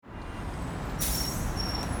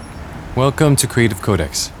Welcome to Creative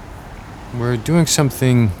Codex. We're doing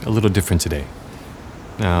something a little different today.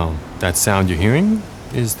 Now, that sound you're hearing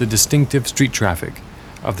is the distinctive street traffic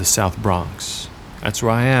of the South Bronx. That's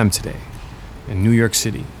where I am today, in New York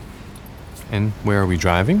City. And where are we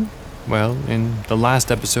driving? Well, in the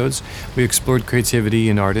last episodes, we explored creativity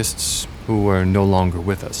in artists who are no longer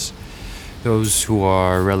with us. Those who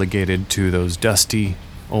are relegated to those dusty,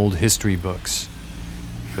 old history books.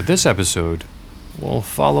 But this episode will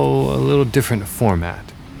follow a little different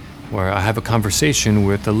format, where I have a conversation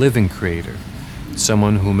with a living creator,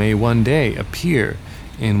 someone who may one day appear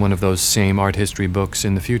in one of those same art history books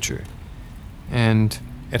in the future. And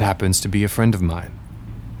it happens to be a friend of mine.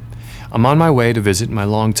 I'm on my way to visit my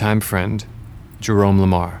longtime friend, Jerome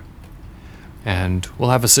Lamar. And we'll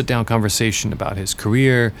have a sit-down conversation about his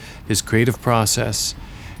career, his creative process,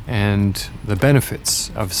 and the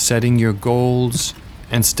benefits of setting your goals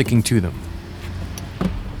and sticking to them.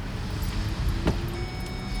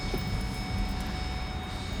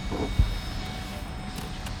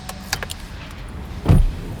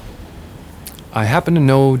 I happen to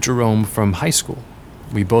know Jerome from high school.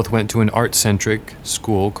 We both went to an art-centric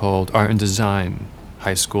school called Art and Design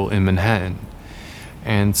High School in Manhattan.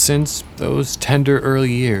 And since those tender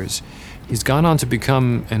early years, he's gone on to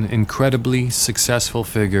become an incredibly successful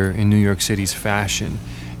figure in New York City's fashion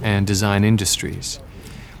and design industries.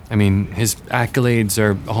 I mean, his accolades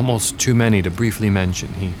are almost too many to briefly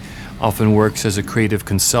mention. He often works as a creative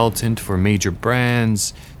consultant for major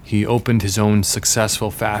brands. He opened his own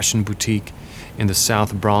successful fashion boutique in the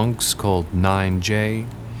South Bronx called 9J.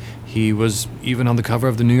 He was even on the cover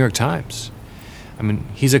of the New York Times. I mean,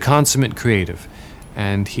 he's a consummate creative,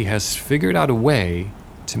 and he has figured out a way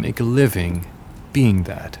to make a living being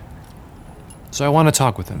that. So I want to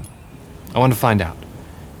talk with him. I want to find out,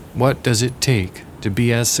 what does it take to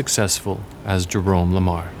be as successful as Jerome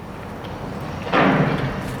Lamar?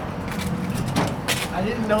 I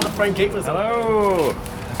didn't know the front gate was open. Hello!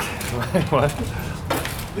 What?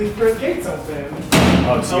 The front gate's open.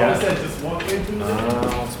 Oh, so yeah. Said just walk in through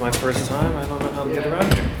It's my first time. I don't know how to get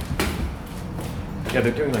around here. Yeah,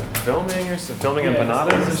 they're doing like filming or some filming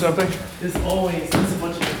empanadas or something. There's a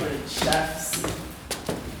bunch of different chefs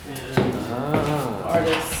and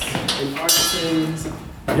artists and artisans.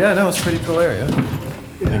 Yeah, no, it's a pretty cool area.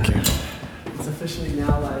 Thank you. It's officially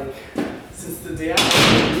now like, since the day I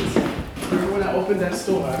opened, remember when I opened that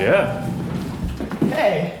store? Yeah.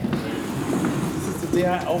 Hey! Since the day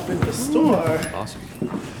I opened the store, Awesome.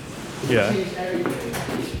 Yeah. changed everything.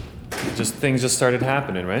 Things just started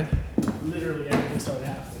happening, right? Literally everything started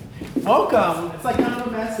happening. Welcome! It's like kind of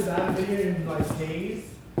a mess because I haven't been here in like days.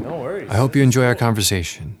 No worries. I hope you enjoy our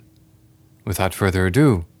conversation. Without further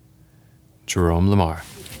ado, Jerome Lamar.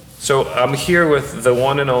 So I'm here with the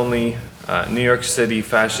one and only New York City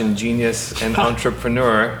fashion genius and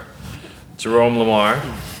entrepreneur, Jerome Lamar.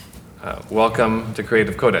 Welcome to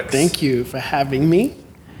Creative Codex. Thank you for having me.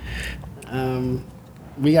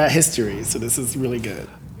 We got history, so this is really good.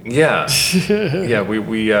 Yeah, yeah. We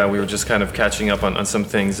were just kind of catching up on some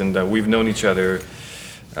things, and we've known each other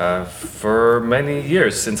for many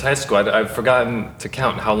years, since high school. I've forgotten to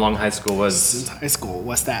count how long high school was. Since high school,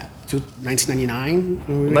 what's that?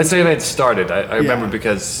 1999? Let's say when it started. I remember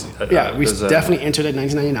because we definitely entered at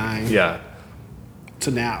 1999. Yeah. To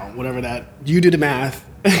now, whatever that. You do the math.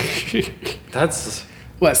 That's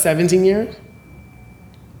what, 17 years?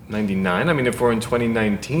 99. I mean, if we're in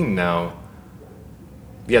 2019 now,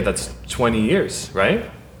 yeah, that's 20 years, right?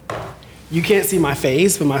 You can't see my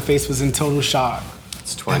face, but my face was in total shock.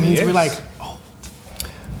 It's 20 that means years. we're like, oh.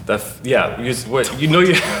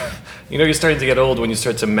 You're starting to get old when you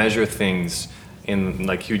start to measure things in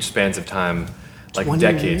like huge spans of time, like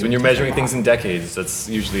decades. Years? When you're measuring things in decades, that's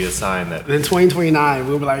usually a sign that. And in 2029,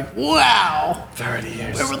 we'll be like, wow. 30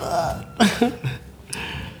 years. Remember that?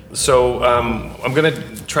 So I'm gonna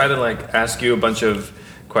try to like ask you a bunch of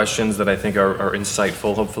questions that I think are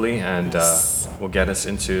insightful, hopefully, and will get us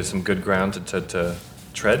into some good ground to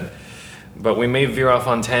tread. But we may veer off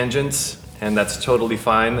on tangents, and that's totally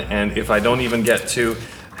fine. And if I don't even get to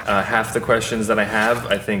half the questions that I have,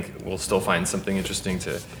 I think we'll still find something interesting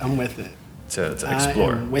I'm with it. to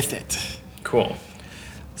explore. I'm with it. Cool.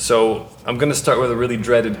 So I'm going to start with a really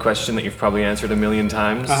dreaded question that you've probably answered a million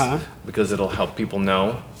times, because it'll help people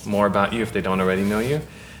know more about you if they don't already know you.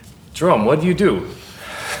 Jerome, what do you do?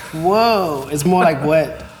 Whoa, it's more like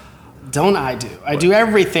what don't I do? I do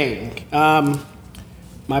everything.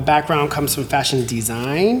 My background comes from fashion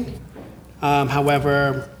design.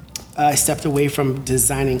 However, I stepped away from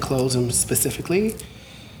designing clothes specifically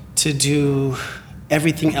to do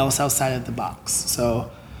everything else outside of the box. So,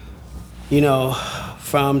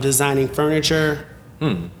 from designing furniture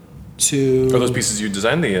to... Are those pieces you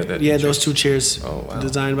designed? Yeah, those 2 chairs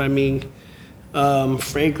designed by me.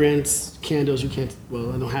 Fragrance, candles, you can't...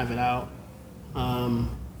 Well, I don't have it out.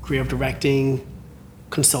 Creative directing,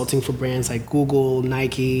 consulting for brands like Google,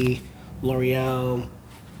 Nike, L'Oreal.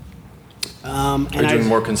 Are you doing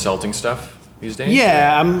more consulting stuff these days?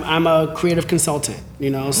 Yeah, I'm a creative consultant,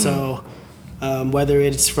 so whether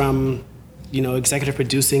it's from, executive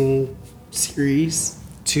producing series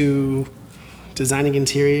to designing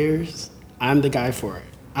interiors, I'm the guy for it.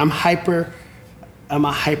 I'm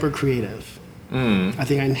a hyper creative. I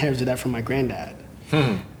think I inherited that from my granddad.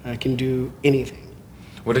 I can do anything.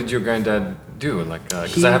 What did your granddad do?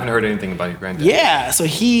 Because I haven't heard anything about your granddad. Yeah, so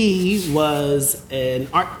he was an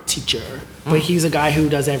art teacher, but he's a guy who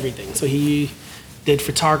does everything. So he did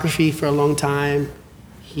photography for a long time.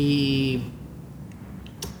 He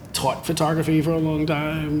taught photography for a long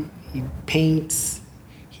time. He paints.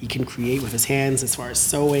 He can create with his hands as far as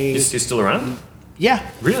sewing. He's still around? Yeah.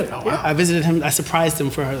 Really? Oh, wow. Yeah, I visited him. I surprised him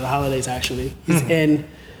for the holidays, actually. He's in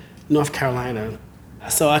North Carolina.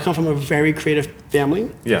 So I come from a very creative family.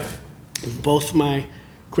 Yeah. Both my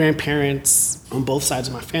grandparents on both sides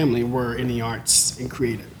of my family were in the arts and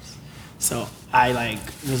creatives. So I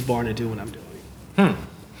was born to do what I'm doing.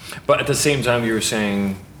 But at the same time, you were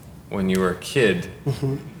saying when you were a kid,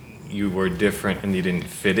 you were different and you didn't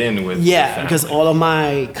fit in with the family. Because all of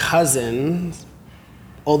my cousins,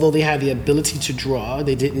 although they had the ability to draw,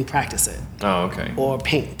 they didn't practice it. Oh, okay. Or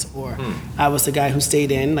paint. Or I was the guy who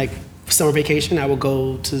stayed in, summer vacation, I would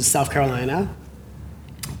go to South Carolina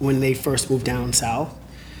when they first moved down south.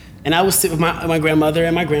 And I would sit with my grandmother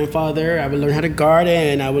and my grandfather. I would learn how to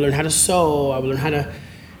garden. I would learn how to sew. I would learn how to,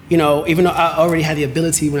 even though I already had the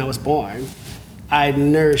ability when I was born, I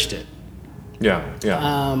nourished it. Yeah.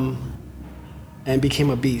 And became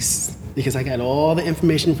a beast because I got all the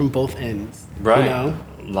information from both ends. Right. A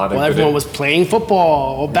lot of While everyone was playing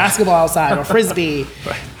football or basketball outside or frisbee.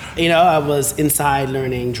 Right. I was inside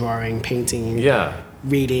learning, drawing, painting,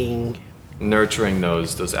 reading. Nurturing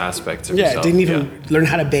those aspects of yourself. Didn't even learn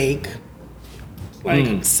how to bake.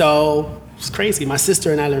 Sew. It's crazy. My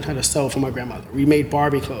sister and I learned how to sew from my grandmother. We made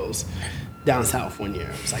Barbie clothes down south one year.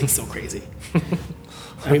 It was so crazy.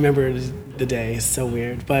 I remember the day. It's so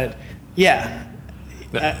weird. But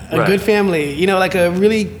a good family.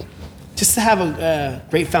 Just to have a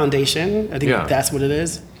great foundation. I think that's what it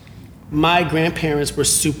is. My grandparents were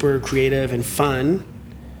super creative and fun,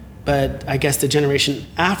 but I guess the generation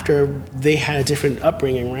after, they had a different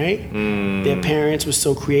upbringing, right? Their parents were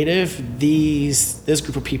so creative. This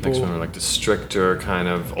group of people... the stricter kind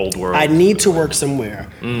of old world. I need to work somewhere.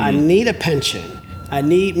 I need a pension. I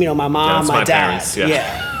need, my mom, my dad. Parents,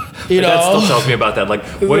 yeah. My dad still tells me about that.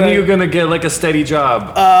 When are you going to get a steady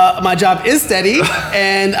job? My job is steady,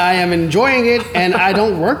 and I am enjoying it, and I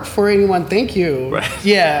don't work for anyone. Thank you. Right.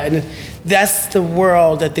 Yeah, and that's the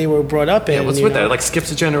world that they were brought up in. Yeah, what's with that? It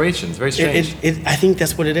skips a generation. It's very strange. I think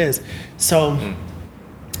that's what it is. So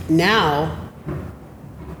now,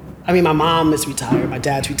 my mom is retired, my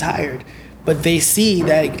dad's retired, but they see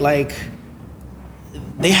that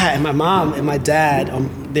they had my mom and my dad.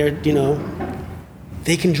 They're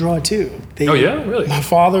they can draw too. Oh yeah, really? My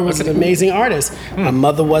father was an amazing artist. My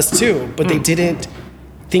mother was too, but they didn't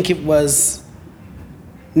think it was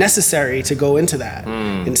necessary to go into that.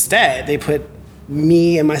 Instead, they put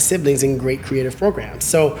me and my siblings in great creative programs.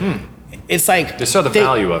 So it's they saw the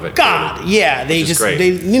value of it. God, yeah, they just great.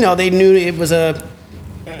 they knew it was a.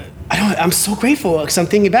 I'm so grateful because I'm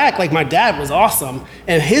thinking back. My dad was awesome,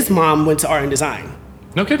 and his mom went to art and design.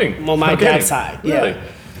 No kidding. On my dad's side, really?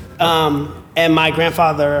 And my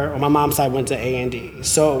grandfather on my mom's side went to A&D.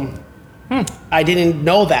 So I didn't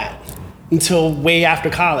know that until way after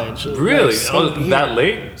college. Really? That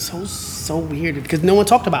late? So weird because no one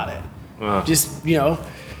talked about it. Just,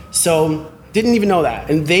 so didn't even know that.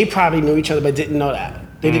 And they probably knew each other but didn't know that.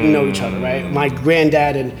 They didn't know each other, right? My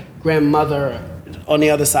granddad and grandmother on the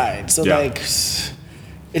other side. So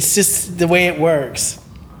it's just the way it works.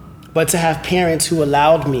 But to have parents who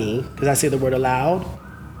allowed me, because I say the word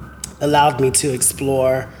allowed me to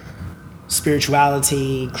explore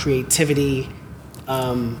spirituality, creativity,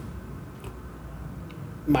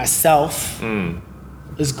 myself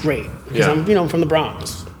is great. Because I'm from the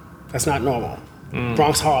Bronx. That's not normal.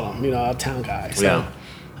 Bronx, Harlem, uptown guy. So,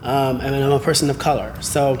 and I'm a person of color.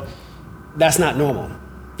 So that's not normal,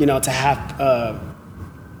 to have a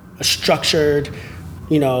structured,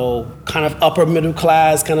 kind of upper middle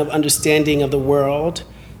class kind of understanding of the world,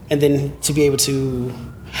 and then to be able to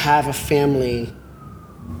have a family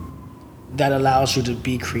that allows you to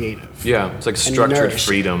be creative. Yeah, it's like structured nourish it.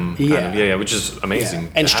 freedom. Kind of. Yeah, which is amazing. Yeah.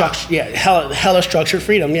 And structure, hella structured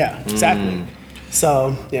freedom. Yeah, exactly.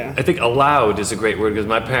 So, yeah. I think allowed is a great word because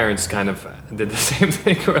my parents kind of did the same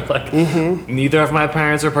thing. Where like neither of my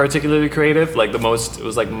parents are particularly creative. Like it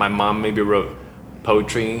was like my mom maybe wrote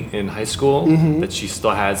poetry in high school that she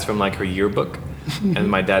still has from like her yearbook, and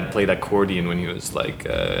my dad played accordion when he was like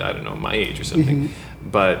I don't know, my age or something.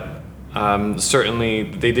 But certainly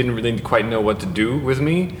they didn't really quite know what to do with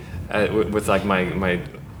me, with like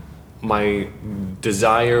my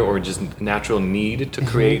desire or just natural need to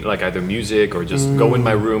create like either music or just go in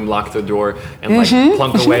my room, lock the door, and like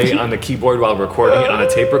plunk away on the keyboard while recording it on a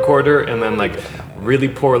tape recorder, and then like really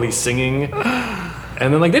poorly singing,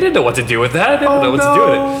 and then like they didn't know what to do with that. They didn't know what to do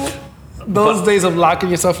with it. Those days of locking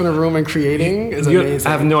yourself in a room and creating is amazing.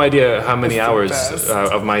 I have no idea how many hours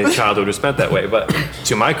of my childhood were spent that way, but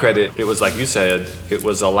to my credit, it was like you said, it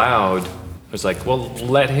was allowed. It was like, well,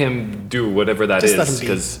 let him do whatever that Just let is, him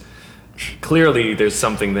be. because clearly there's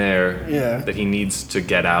something there Yeah. that he needs to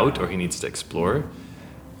get out or he needs to explore,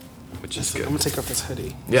 which is I'm good. gonna take off this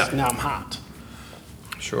hoodie. Yeah. Now I'm hot.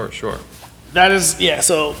 Sure. That is,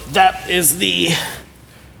 so that is the,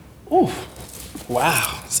 ooh,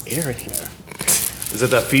 wow, it's air in here. Is it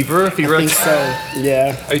that fever? I think so,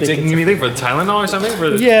 yeah. Are you taking anything for Tylenol or something for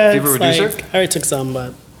the Yeah, fever it's reducer? like, I already took some,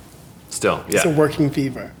 but Still, it's a yeah, working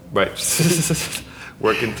fever. right.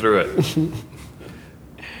 Working through it.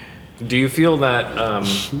 Do you feel that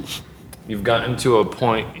you've gotten to a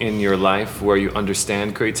point in your life where you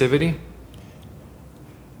understand creativity?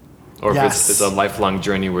 Or if Yes. it's a lifelong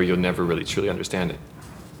journey where you'll never really truly understand it?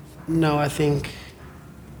 No, I think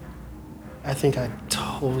I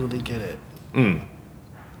totally get it.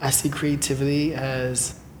 I see creativity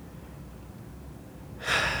as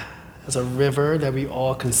a river that we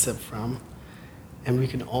all can sip from, and we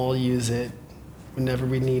can all use it whenever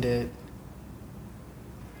we need it.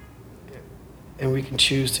 And we can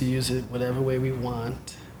choose to use it whatever way we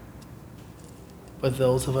want. But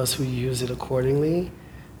those of us who use it accordingly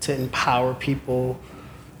to empower people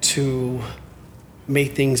to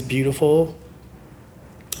make things beautiful,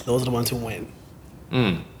 those are the ones who win.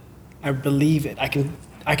 I believe it. I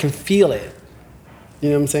can feel it. You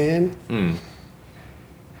know what I'm saying?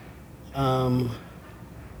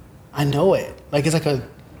 I know it. Like it's like a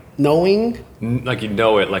knowing. Like you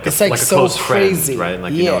know it, like It's a like like a so close crazy. friend, right?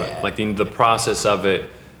 Like you know Yeah. it. Like the process of it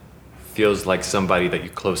feels like somebody that you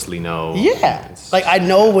closely know. Yeah. It's- Like I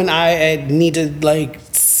know when I need to like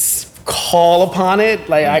call upon it,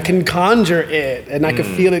 like I can conjure it and I can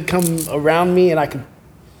feel it come around me and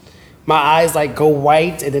my eyes like go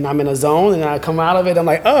white and then I'm in a zone and then I come out of it. I'm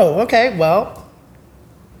like, oh, okay, well,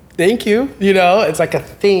 thank you. You know, it's like a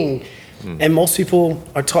thing. And most people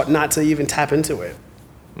are taught not to even tap into it.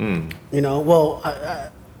 You know, well,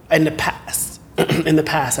 in the past,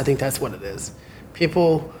 I think that's what it is.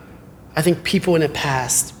 I think people in the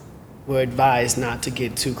past were advised not to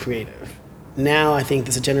get too creative. Now I think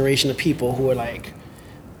there's a generation of people who are like,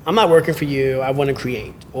 I'm not working for you, I want to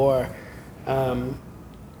create. Or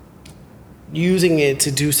using it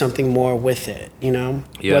to do something more with it, you know?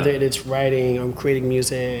 Yeah. Whether it's writing or creating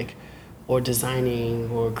music or designing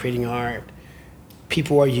or creating art,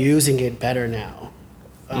 people are using it better now.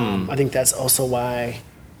 I think that's also why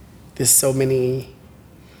there's so many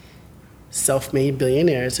self-made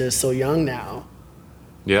billionaires that are so young now,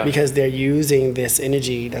 Yeah. because they're using this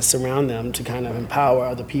energy that surround them to kind of empower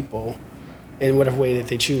other people in whatever way that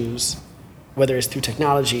they choose, whether it's through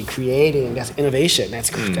technology, creating, that's innovation,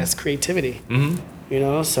 that's creativity. You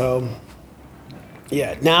know, so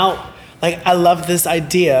yeah, now like I love this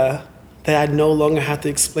idea that I no longer have to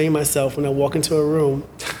explain myself when I walk into a room.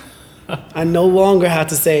 I no longer have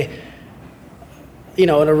to say, you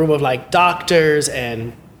know, in a room of like doctors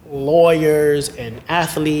and lawyers and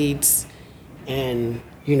athletes and,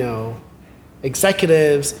 you know,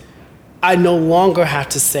 executives, I no longer have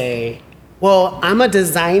to say, well, I'm a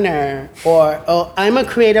designer or, oh, I'm a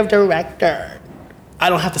creative director. I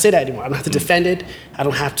don't have to say that anymore. I don't have to defend it. I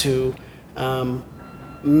don't have to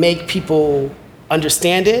make people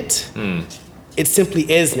understand it. It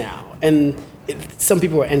simply is now. And some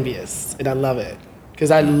people are envious, and I love it. Because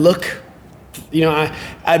I look, you know,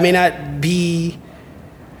 I may not be,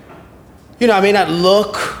 you know, I may not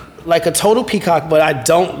look like a total peacock, but I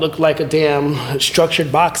don't look like a damn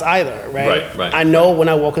structured box either, right? Right. I know when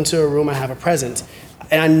I walk into a room, I have a presence.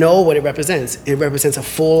 And I know what it represents. It represents a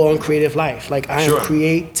full-on creative life. Like, I am Sure.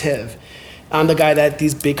 creative. I'm the guy that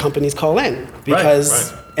these big companies call in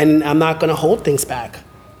because, right. and I'm not gonna hold things back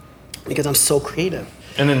because I'm so creative.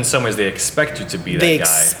 And in some ways, they expect you to be that They guy.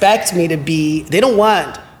 expect me to be, they don't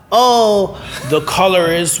want oh, the color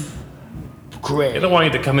is gray. They don't want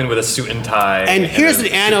you to come in with a suit and tie. And here's the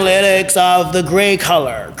analytics of the gray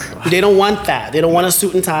color. They don't want that. They don't want a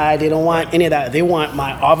suit and tie. They don't want any of that. They want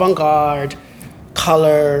my avant-garde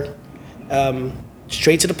color,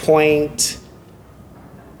 straight to the point,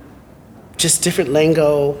 just different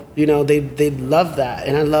lingo. You know, they love that.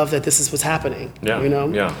 And I love that this is what's happening. Yeah. You know?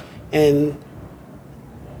 Yeah. And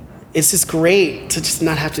it's just great to just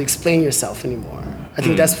not have to explain yourself anymore. I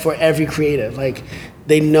think that's for every creative. Like,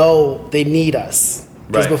 they know they need us.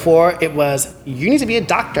 Because Right. before it was, you need to be a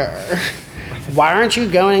doctor. Why aren't you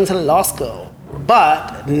going to law school?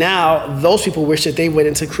 But now those people wish that they went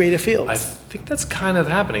into creative fields. I think that's kind of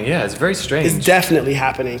happening. Yeah, it's very strange. It's definitely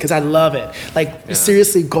happening because I love it. Like,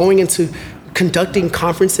 seriously, going into conducting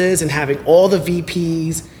conferences and having all the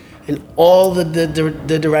VPs and all the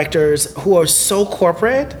directors who are so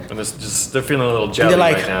corporate, And they're feeling a little jelly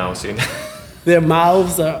like- right now. See? their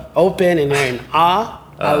mouths are open and they're in awe.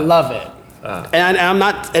 I love it. And I'm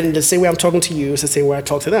not, and the same way I'm talking to you is the same way I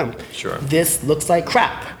talk to them. Sure. This looks like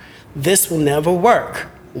crap. This will never work.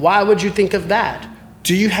 Why would you think of that?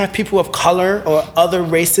 Do you have people of color or other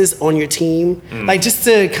races on your team? Like, just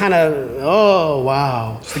to kind of, oh,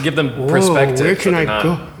 wow. To give them Whoa, perspective. where can so I they're go?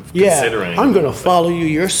 not Considering. Yeah, I'm gonna follow you.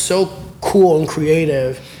 You're so cool and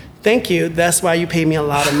creative. Thank you. That's why you pay me a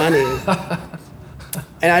lot of money.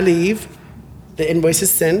 And I leave. The invoice is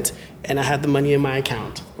sent, and I have the money in my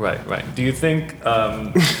account. Right, right. Do you think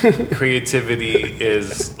creativity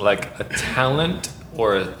is like a talent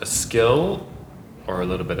or a skill or a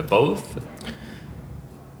little bit of both?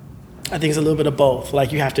 I think it's a little bit of both.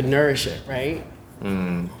 Like, you have to nourish it, right?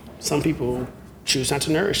 Some people choose not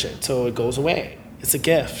to nourish it, so it goes away. It's a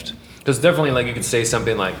gift. Because definitely, like, you could say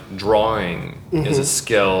something like drawing is a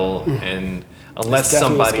skill, and unless It's definitely a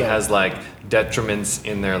somebody skill. has like detriments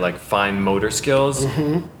in their like fine motor skills,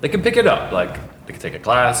 they can pick it up. Like, they could take a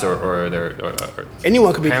class or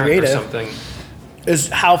Anyone could be parent creative. or something. Is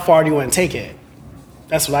how far do you want to take it?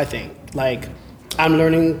 That's what I think. Like, I'm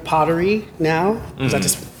learning pottery now because I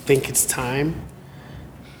just think it's time.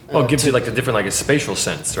 Oh, it gives you like a different, like a spatial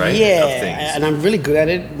sense, right? Yeah, Of things. and I'm really good at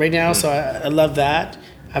it right now, so I love that.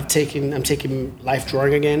 I'm taking life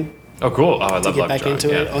drawing again Oh, cool. Oh, I love to get life back drawing. into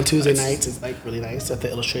it Yeah. on Tuesday Nice. nights. It's like really nice at the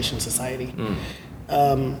Illustration Society.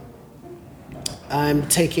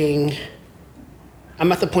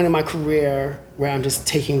 I'm at the point in my career where I'm just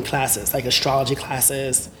taking classes, like astrology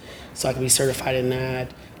classes, so I can be certified in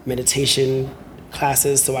that, meditation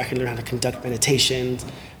classes, so I can learn how to conduct meditations.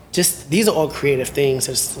 Just, these are all creative things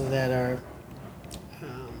that are,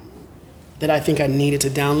 that I think I needed to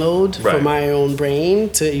download for Right. my own brain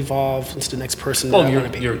to evolve into the next person that Well, I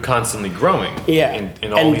want to be. you're constantly growing. Yeah,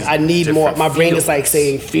 In all and these I need more. different My brain is like fields.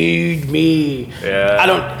 saying, "Feed me." Yeah. I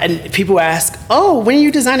don't. And people ask, "Oh, when are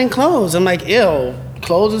you designing clothes?" I'm like, "Ew,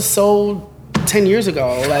 clothes is sold 10 years ago."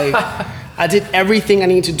 Like, I did everything I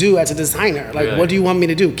need to do as a designer. Like, Really? what do you want me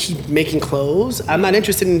to do? Keep making clothes? I'm not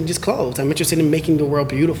interested in just clothes. I'm interested in making the world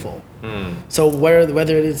beautiful. So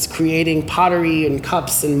whether it's creating pottery and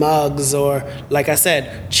cups and mugs, or like I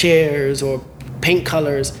said, chairs or paint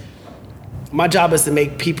colors, my job is to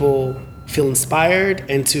make people feel inspired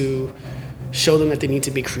and to show them that they need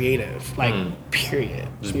to be creative. Like, period.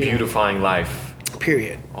 Just You know? beautifying life,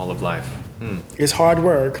 Period. all of life. It's hard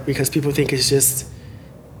work because people think it's just,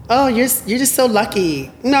 oh, you're just so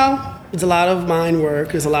lucky. No, it's a lot of mind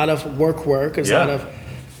work. There's a lot of work. There's a Yeah. lot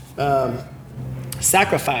of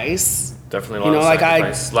sacrifice. Definitely a You lot know, of like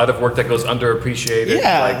sacrifice. A lot of work that goes underappreciated.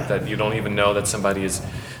 Yeah. Like that you don't even know that somebody is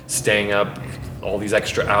staying up all these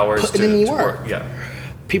extra hours Putting in the to work. Yeah.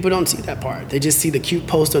 People don't see that part. They just see the cute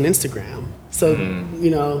post on Instagram. So,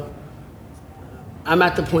 you know, I'm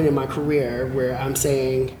at the point in my career where I'm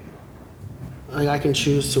saying, like, I can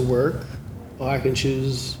choose to work or I can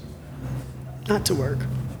choose not to work.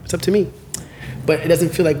 It's up to me. But it doesn't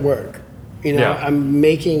feel like work. You know, Yeah. I'm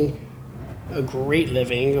making a great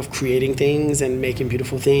living of creating things and making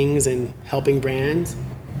beautiful things and helping brands.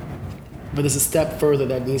 But there's a step further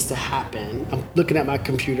that needs to happen. I'm looking at my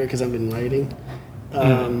computer because I've been writing.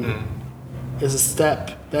 There's a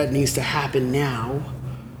step that needs to happen now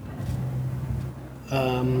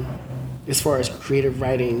as far as creative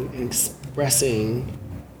writing and expressing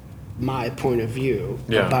my point of view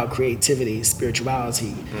Yeah. about creativity,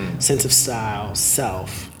 spirituality, sense of style,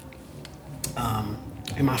 self,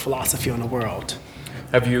 and my philosophy on the world.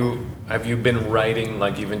 Have you been writing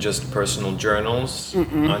like even just personal journals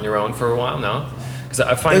on your own for a while now? Because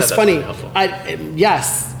I find It's that's funny. really helpful.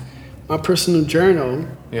 Yes, my personal journal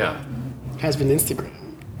Yeah. has been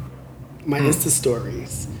Instagram, my Insta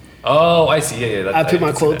stories. Oh, I see. Yeah. I put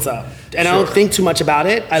my quotes up. And I don't think too much about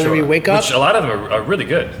it. I literally wake up. Which a lot of them are really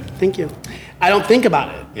good. Thank you. I don't think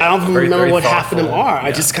about it. Yeah, I don't very, remember very what half of them thoughtful. are. I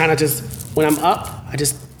Yeah. just kind of when I'm up, I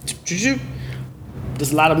just,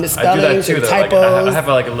 there's a lot of I do that misspellings too. and Though. Like, typos. I have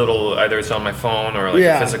like a little, either it's on my phone or like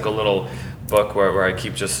Yeah. a physical little book where I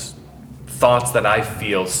keep just thoughts that I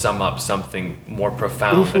feel sum up something more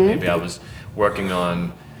profound that maybe I was working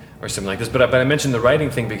on or something like this. But I mentioned the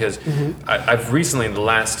writing thing because I've recently in the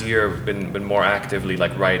last year been more actively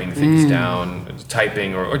like writing things down,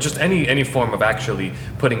 typing or just any form of actually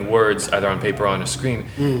putting words either on paper or on a screen.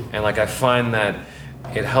 And like I find that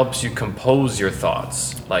it helps you compose your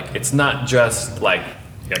thoughts. Like it's not just like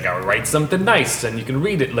I gotta write something nice and you can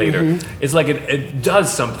read it later. It's like it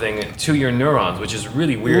does something to your neurons, which is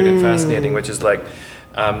really weird and fascinating, which is like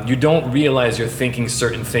you don't realize you're thinking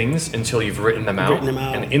certain things until you've written them out.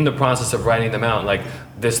 And in the process of writing them out, like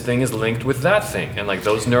this thing is linked with that thing, and like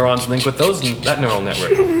those neurons link with that neural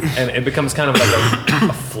network, and it becomes kind of like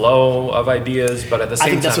a flow of ideas. But at the same time,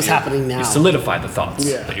 I think that's what's happening now. You solidify the thoughts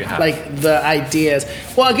that you have. Like the ideas.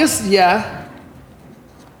 Well, I guess,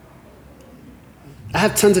 I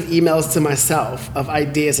have tons of emails to myself of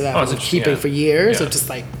ideas that I've been keeping for years of just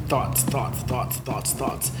like thoughts.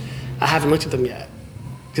 I haven't looked at them yet.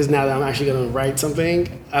 Because now that I'm actually going to write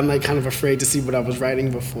something, I'm like kind of afraid to see what I was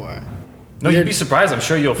writing before. No, you'd be surprised. I'm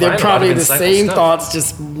sure you'll find they're probably a lot of the insightful same stuff. thoughts,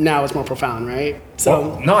 just now it's more profound, right? So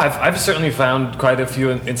Well, no, I've certainly found quite a few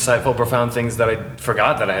insightful, profound things that I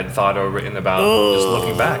forgot that I had thought or written about. Just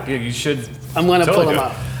looking back, you should. I'm going to totally pull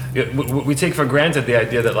them do up. it. We take for granted the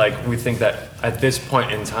idea that like we think that at this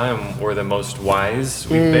point in time we're the most wise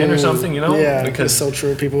we've been or something, you know? Yeah, because it's so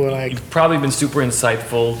true. People were like, you've probably been super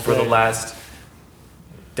insightful for the last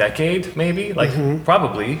decade, maybe. Like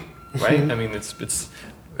probably, right? I mean, it's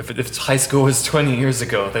if high school was 20 years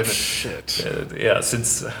ago, then since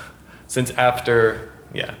after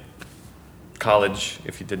college,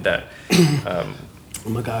 if you did that. oh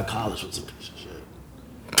my God, college was a piece of shit.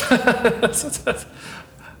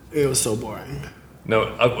 It was so boring.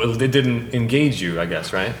 No, well, it didn't engage you, I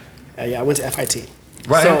guess, right? Yeah, I went to FIT.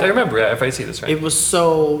 Right, So I remember FIT, that's right. it was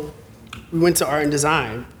we went to art and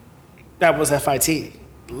design. That was FIT.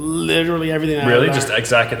 Literally everything I Really? learned. Just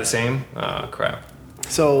exactly the same? Oh, crap.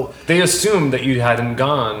 So They assumed that you hadn't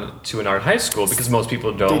gone to an art high school because most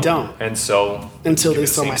people don't. They don't. And so... until you do they the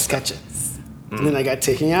saw same my stuff. sketches. And then I got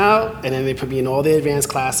taken out, and then they put me in all the advanced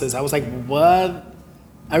classes. I was like, what?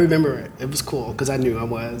 I remember it. It was cool, because I knew I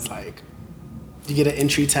was like, you get an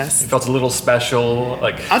entry test. It felt a little special,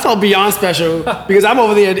 like... I felt beyond special, because I'm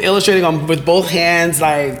over there illustrating with both hands,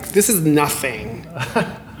 like, this is nothing.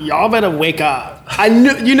 Y'all better wake up.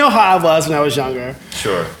 You know how I was when I was younger.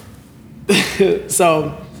 Sure.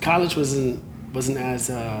 So college wasn't as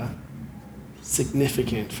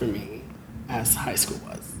significant for me as high school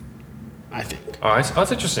was, I think. Oh,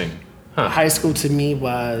 that's interesting. Huh. High school to me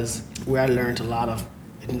was where I learned a lot of,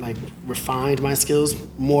 and like refined my skills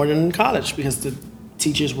more than college, because the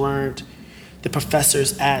teachers weren't the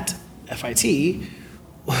professors at FIT,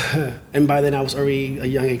 and by then I was already a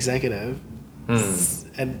young executive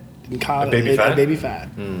in college at Baby Fat.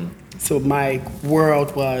 So my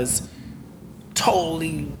world was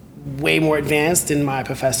totally way more advanced than my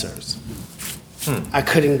professors. I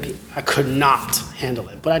could not handle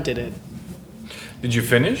it, but I did it. Did you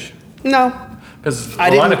finish? No. Because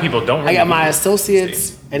a lot of people don't really I got my do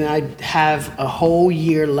associates, and I have a whole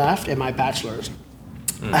year left in my bachelor's.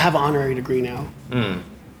 I have an honorary degree now.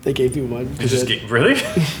 They gave me one. Really?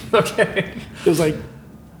 Okay. It was like...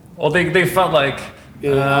 Well, they felt like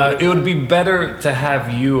it would be better to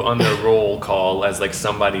have you on the roll call as like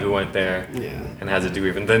somebody who went there and has a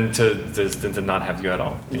degree, and then to not have you at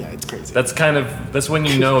all. Yeah, it's crazy. That's when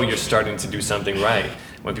you know you're starting to do something right.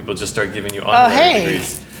 When people just start giving you honorary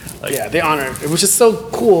degrees. Like, yeah, they honored. It was just so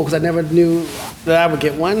cool, because I never knew that I would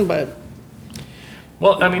get one, but...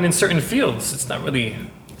 Well, I mean, in certain fields, it's not really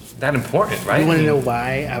that important, right? You want to know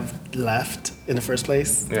why I've left in the first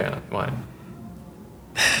place? Yeah, why?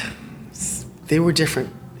 They were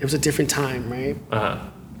different. It was a different time, right? Uh-huh.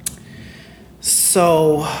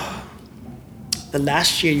 So, the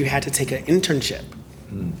last year you had to take an internship.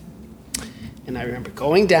 And I remember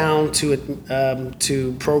going down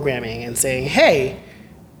to programming and saying, hey,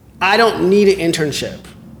 I don't need an internship.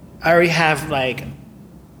 I already have, I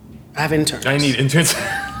have interns. I need interns.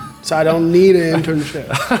 So I don't need an internship.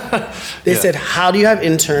 They said, how do you have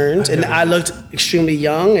interns? And I looked extremely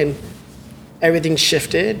young, and everything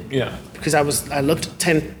shifted. Yeah. Because I looked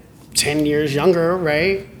 10 years younger,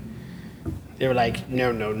 right? They were like,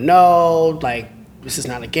 no, like, this is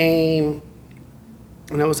not a game.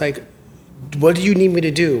 And I was like, what do you need me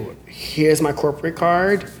to do? Here's my corporate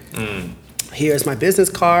card. Here's my business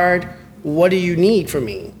card. What do you need from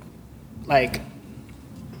me? Like,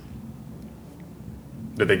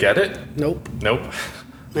 Did they get it? nope. Nope.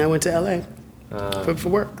 And I went to LA for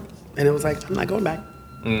work. And it was like, I'm not going back.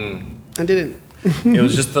 I didn't. It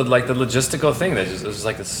was just the logistical thing that just, it was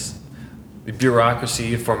like this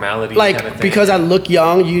bureaucracy, formality Like, kind of thing. because I look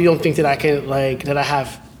young, you don't think that I can, like, that I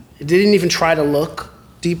have, they didn't even try to look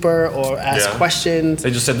deeper or ask Yeah. questions. They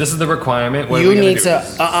just said, this is the requirement. What are You we gonna need do? to, This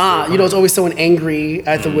is the you know, it's always someone angry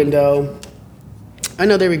at the window. I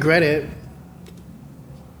know they regret it.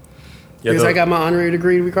 Yeah, Because the- I got my honorary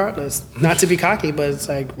degree regardless. Not to be cocky, but it's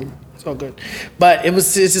like, it's all good. But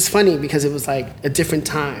it's just funny because it was like a different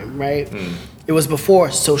time, right? It was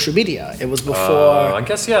before social media. It was before, I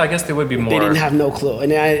guess they would be more they didn't have no clue.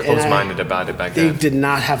 close-minded about it back They then. did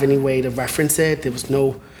not have any way to reference it. There was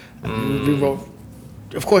no, we wrote,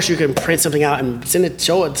 of course you can print something out and send it,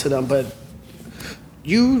 show it to them, but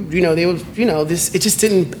you know, they would, you know, this, it just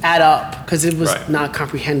didn't add up because it was Right. not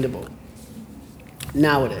comprehensible.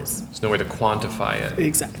 Now it is. There's no way to quantify it.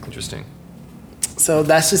 Exactly. Interesting. So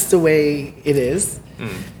that's just the way it is.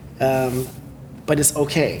 But it's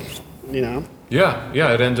okay, you know? Yeah,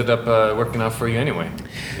 it ended up working out for you anyway.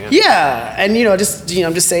 Yeah, and you know, I'm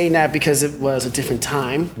just saying that because it was a different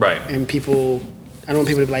time. Right. And people, I don't want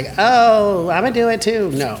people to be like, oh, I'm gonna do it too.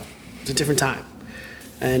 No, it's a different time.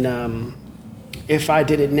 And if I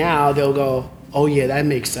did it now, they'll go, oh yeah, that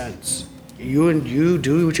makes sense. You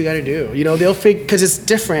do what you gotta do. You know, they'll figure, because it's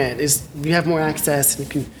different. You have more access and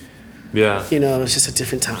you can, Yeah. you know, it's just a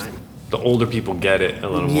different time. The older people get it a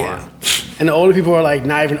little more. And the older people are like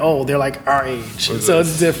not even old, they're like our age. So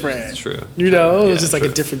it's different. It's true. You know, Yeah, it's just like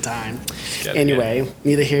true. a different time. Get it, Anyway,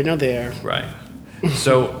 neither here nor there. Right.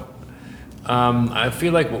 So, I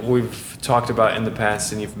feel like what we've talked about in the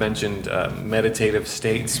past, and you've mentioned meditative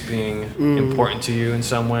states being important to you in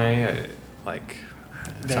some way. So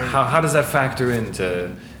Very. how does that factor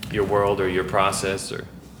into your world or your process? Or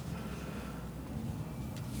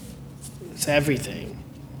It's everything.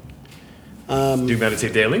 do you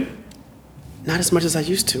meditate daily? Not as much as I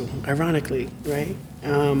used to, ironically, right?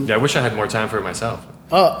 Yeah, I wish I had more time for it myself.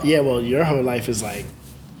 Oh, yeah, well, your whole life is like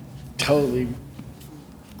totally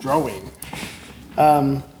growing.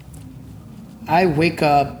 I wake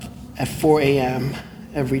up at 4 a.m.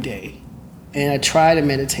 every day and I try to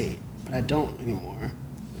meditate, but I don't anymore.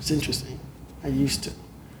 It's interesting. I used to.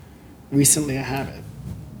 Recently, I haven't.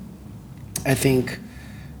 I think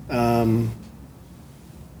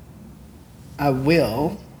I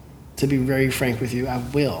will, to be very frank with you, I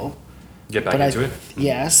will. Get back But into it.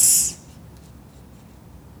 Yes.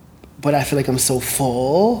 But I feel like I'm so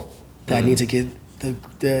full that I need to get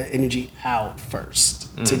the energy out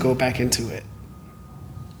first to go back into it.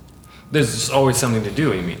 There's just always something to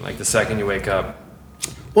do. You mean like the second you wake up?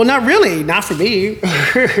 Well, not really. Not for me.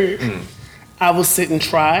 I will sit and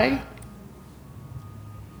try.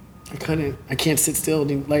 I couldn't. I can't sit still.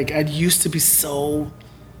 Like, I used to be so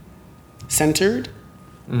centered.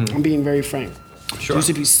 I'm being very frank. Sure. I used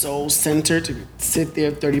to be so centered to sit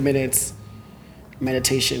there 30 minutes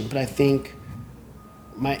meditation. But I think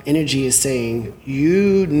my energy is saying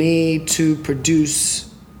you need to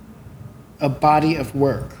produce a body of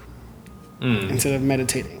work instead of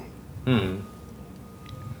meditating.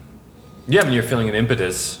 Yeah, I mean, you're feeling an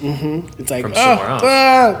impetus. It's like From somewhere else.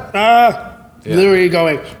 Yeah. literally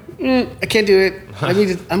going. I can't do it.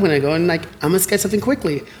 I'm gonna go and like I'm gonna sketch something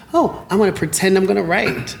quickly. Oh, I'm gonna pretend I'm gonna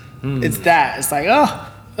write. It's that. It's like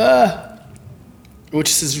which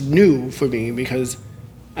is new for me because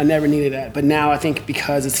I never needed that. But now I think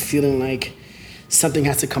because it's feeling like something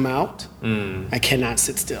has to come out, I cannot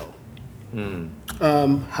sit still.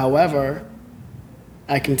 However,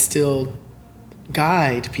 I can still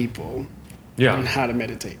guide people on Yeah. how to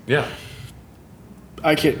meditate. Yeah.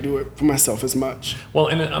 I can't do it for myself as much. Well,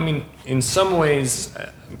 I mean, in some ways,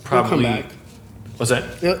 probably. back. What's that?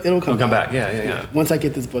 It'll come back. Yeah. Once I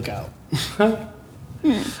get this book out.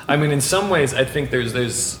 I mean, in some ways, I think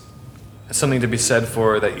there's something to be said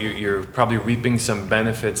for that. You're probably reaping some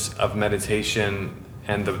benefits of meditation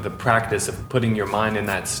and the practice of putting your mind in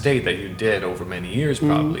that state that you did over many years,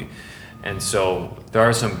 probably. And so there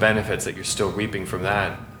are some benefits that you're still reaping from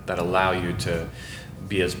that allow you to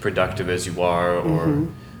be as productive as you are, or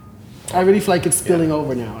I really feel like it's spilling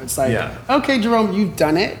over now. It's like, Yeah. okay, Jerome, you've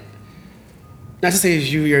done it. Not to say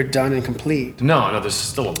you're done and complete, no, there's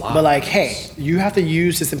still a lot. but like, hey, you have to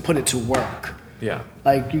use this and put it to work. Yeah.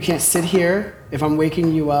 Like, you can't sit here. If I'm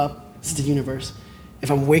waking you up, this is the universe. If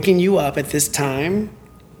I'm waking you up at this time,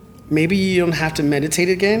 maybe you don't have to meditate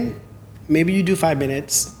again. Maybe you do 5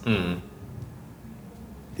 minutes.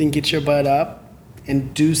 then get your butt up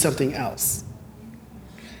and do something else.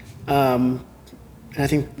 And I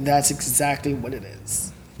think that's exactly what it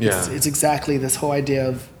is. Yeah. It's exactly this whole idea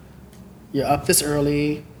of you're up this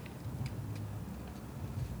early.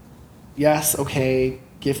 Yes, okay,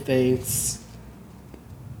 give thanks,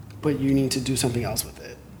 but you need to do something else with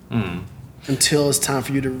it until it's time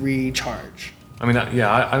for you to recharge. I mean,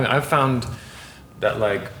 I've found that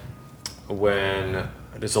like when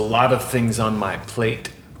there's a lot of things on my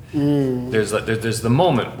plate, there's the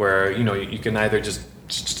moment where you can either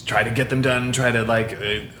just try to get them done, try to like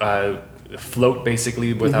float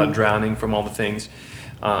basically without drowning from all the things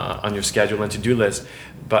on your schedule and to-do list,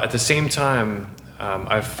 but at the same time.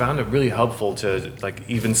 I've found it really helpful to like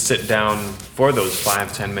even sit down for those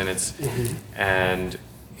 5-10 minutes and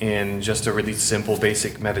in just a really simple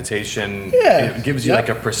basic meditation it gives you like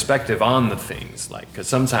a perspective on the things, like because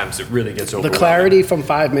sometimes it really gets overwhelming. The clarity from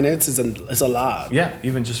 5 minutes is a lot. Yeah,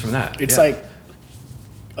 even just from that. It's like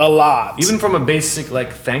a lot. Even from a basic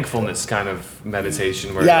like thankfulness kind of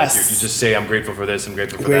meditation where like, you just say I'm grateful for this, I'm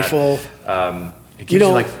grateful for that. It gives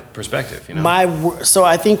you like perspective, So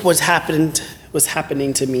I think what's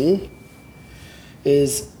happening to me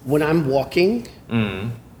is when I'm walking,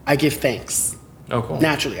 I give thanks. Oh, cool.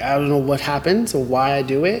 Naturally. I don't know what happens or why I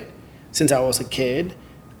do it. Since I was a kid,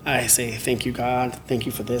 I say, thank you, God. Thank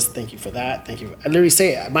you for this. Thank you for that. Thank you. I literally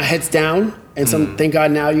say it. My head's down. And thank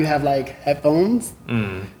God now you have like headphones.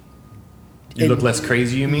 You look less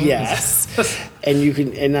crazy, you mean? Yes.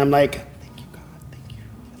 and I'm like, thank you, God. Thank you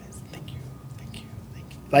for this. Thank you.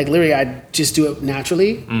 Like literally, I just do it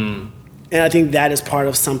naturally. And I think that is part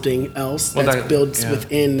of something else that builds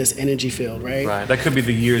within this energy field, right? Right. That could be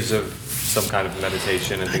the years of some kind of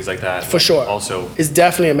meditation and things like that. For sure. Also, it's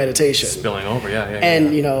definitely a meditation. Spilling over,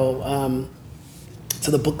 And, so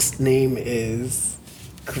the book's name is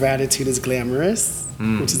Gratitude is Glamorous,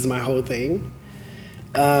 which is my whole thing.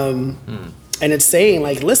 And it's saying,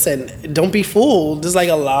 like, listen, don't be fooled. There's, like,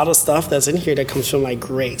 a lot of stuff that's in here that comes from, like,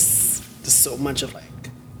 grace. There's so much of, like,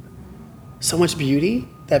 so much beauty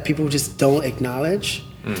that people just don't acknowledge.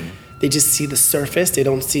 They just see the surface. They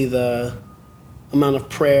don't see the amount of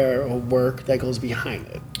prayer or work that goes behind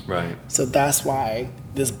it. Right. So that's why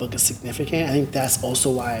this book is significant. I think that's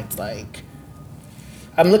also why it's like,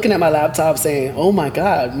 I'm looking at my laptop saying, oh my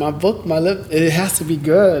God, my book, it has to be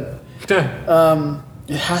good. It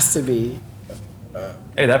has to be.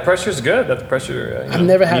 Hey, that pressure's good. That pressure. I've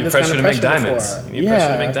never had this kind of pressure to make diamonds. before. You need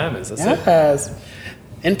pressure to make diamonds. That's it. Yes.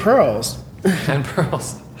 And pearls. And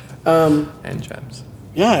pearls. And gems.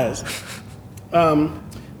 Yes.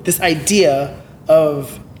 This idea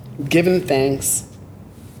of giving thanks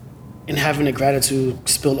and having the gratitude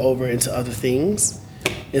spill over into other things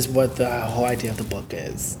is what the whole idea of the book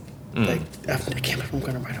is. Like, I can't believe I'm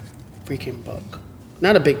going to write a freaking book.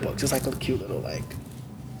 Not a big book, just like a cute little, like,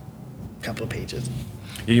 couple of pages.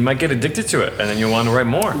 You might get addicted to it, and then you'll want to write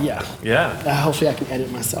more. Yeah. Hopefully I can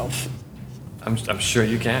edit myself. I'm sure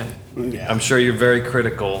you can. Yeah. I'm sure you're very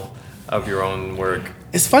critical of your own work.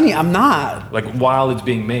 It's funny, I'm not. Like, while it's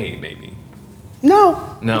being made, maybe.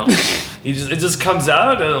 No. It just comes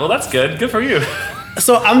out, and well, that's good. Good for you.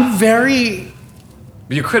 So I'm very...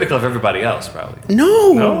 But you're critical of everybody else, probably.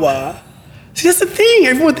 No. See, that's the thing.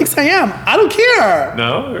 Everyone thinks I am. I don't care.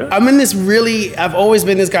 No? Really? I'm in this really... I've always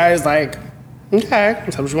been this guy who's like, okay,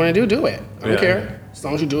 that's what you want to do it. I don't care. As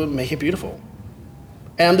long as you do it, make it beautiful.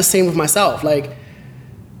 And I'm the same with myself. Like,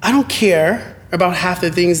 I don't care about half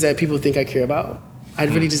the things that people think I care about. I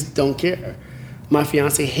really just don't care. My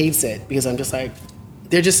fiance hates it because I'm just like,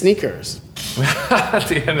 they're just sneakers. At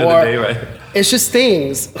the end of the day, right? It's just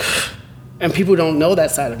things. And people don't know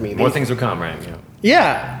that side of me. More things will come, right?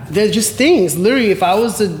 Yeah, they're just things. Literally,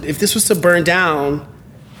 if this was to burn down,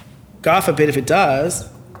 God forbid if it does,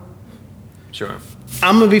 Sure.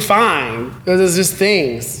 I'm gonna be fine because it's just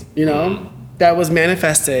things, that was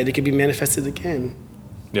manifested. It could be manifested again.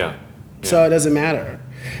 Yeah. So it doesn't matter.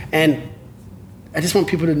 And I just want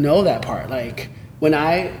people to know that part. Like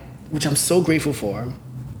which I'm so grateful for,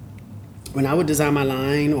 when I would design my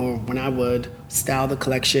line or when I would style the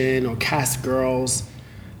collection or cast girls,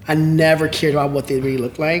 I never cared about what they really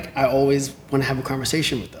looked like. I always want to have a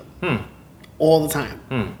conversation with them. All the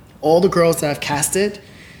time. All the girls that I've casted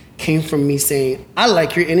came from me saying, I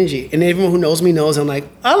like your energy. And everyone who knows me knows I'm like,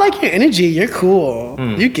 I like your energy. You're cool.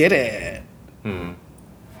 You get it.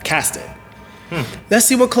 Cast it. Let's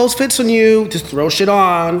see what clothes fits on you. Just throw shit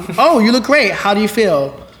on. Oh, you look great. How do you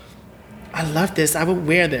feel? I love this. I would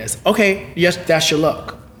wear this. Okay, yes, that's your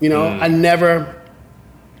look. I never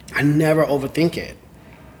overthink it.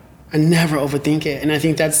 And I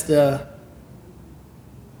think that's the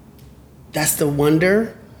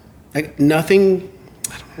wonder Like nothing,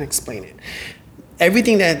 I don't know how to explain it.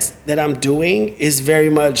 Everything that I'm doing is very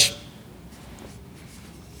much,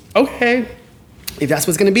 okay, if that's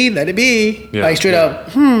what's gonna be, let it be. Yeah, like straight yeah.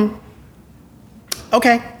 up,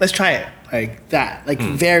 okay, let's try it. Like that. Like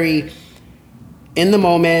very in the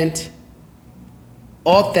moment,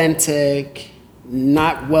 authentic,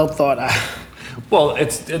 not well thought out. Well,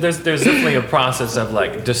 there's definitely a process of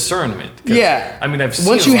like discernment. 'Cause, Yeah. I mean, I've seen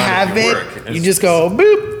Once a you lot of have your it, work. you It's- just go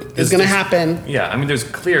boop. It's gonna just- happen. Yeah, I mean, there's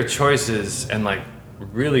clear choices and like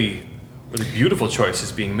really, really beautiful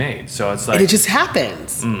choices being made. So it's like And it just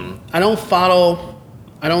happens. I don't follow.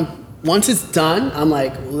 Once it's done, I'm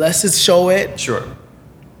like, let's just show it. sure.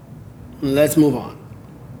 Let's move on.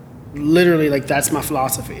 Literally, like that's my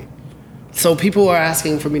philosophy. So people are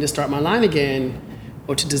asking for me to start my line again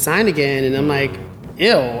or to design again, and I'm like,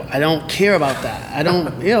 ew, I don't care about that. I don't,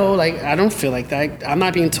 I don't feel like that. I'm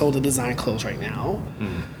not being told to design clothes right now.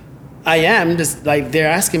 I am just like they're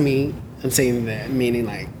asking me. I'm saying that meaning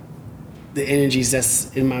like the energies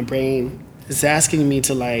that's in my brain is asking me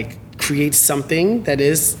to like create something that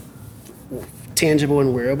is tangible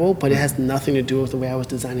and wearable, but it has nothing to do with the way I was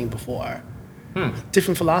designing before.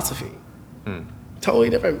 Different philosophy. Totally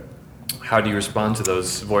different. How do you respond to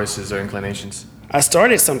those voices or inclinations? I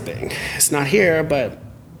started something. It's not here, but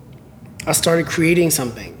I started creating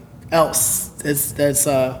something else. That's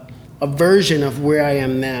a version of where I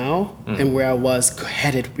am now and where I was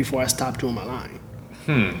headed before I stopped doing my line.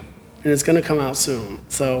 And it's gonna come out soon.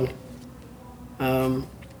 So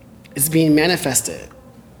it's being manifested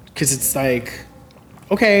because it's like,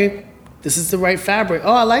 okay, this is the right fabric.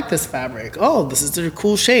 Oh, I like this fabric. Oh, this is the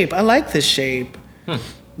cool shape. I like this shape.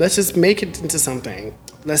 Let's just make it into something.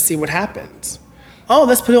 Let's see what happens. Oh,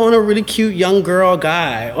 let's put it on a really cute young girl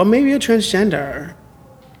guy, or maybe a transgender.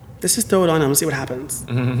 Let's just throw it on them and see what happens.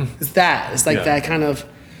 It's that. It's like Yeah. that kind of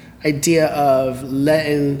idea of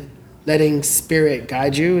letting spirit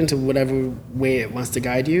guide you into whatever way it wants to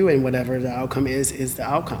guide you, and whatever the outcome is the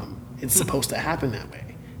outcome. It's supposed to happen that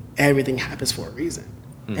way. Everything happens for a reason.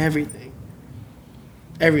 Everything.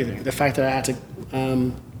 The fact that I had to,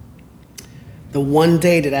 the one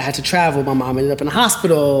day that I had to travel, my mom ended up in the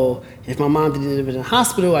hospital. If my mom didn't end up in the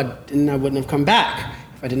hospital, I wouldn't have come back.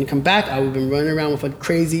 If I didn't come back, I would have been running around with a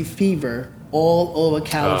crazy fever all over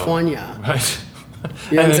California. Right.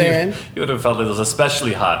 You know what I'm And then saying? You would have felt it was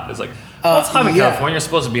especially hot. It's like, well, it's hot in yeah. California. It's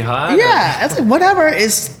supposed to be hot. Yeah, it's like, whatever.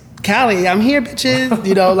 It's Cali. I'm here, bitches.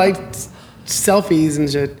 You know, like selfies and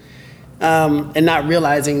shit. And not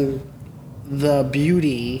realizing the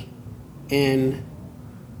beauty in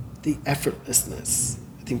the effortlessness.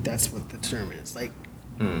 I think that's what the term is. Like,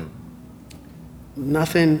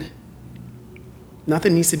 nothing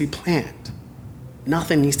needs to be planned.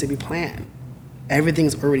 Nothing needs to be planned.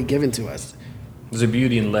 Everything's already given to us. There's a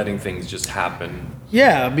beauty in letting things just happen.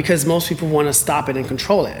 Yeah, because most people want to stop it and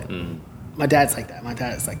control it. My dad's like that. My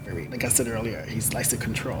dad is like very, like I said earlier, he likes to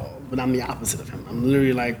control, but I'm the opposite of him. I'm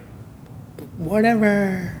literally like,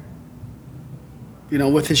 whatever,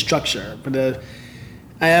 with his structure. But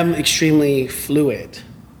I am extremely fluid,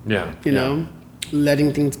 Yeah. you know,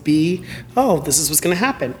 letting things be. Oh, this is what's going to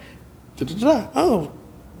happen. Da-da-da. Oh,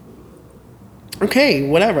 okay,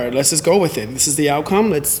 whatever. Let's just go with it. This is the outcome.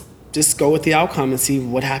 Let's just go with the outcome and see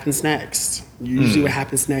what happens next. Usually what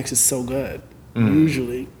happens next is so good.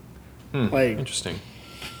 Usually. Like, Interesting.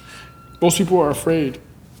 most people are afraid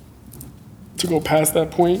to go past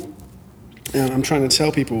that point. And I'm trying to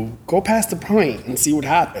tell people, go past the point and see what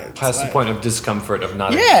happens. Past the Like, point of discomfort of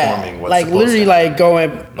not yeah, informing what's like supposed literally to like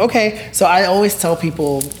going, okay. So I always tell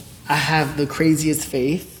people I have the craziest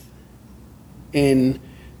faith in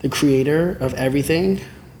the creator of everything,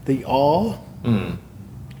 the all,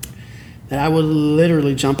 that I would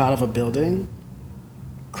literally jump out of a building,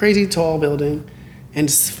 crazy tall building,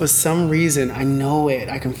 and for some reason, I know it,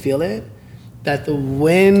 I can feel it, that the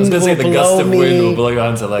wind I was gonna say will the blow gust of me. wind will blow you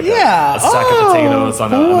onto like Yeah. a sack of potatoes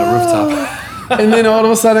on a rooftop. And then all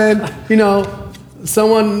of a sudden,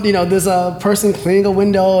 someone, there's a person cleaning a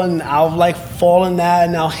window and I'll like fall in that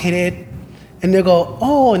and I'll hit it and they'll go,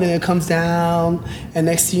 oh, and then it comes down. And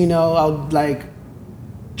next thing you know, I'll like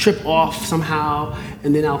trip off somehow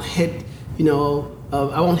and then I'll hit, I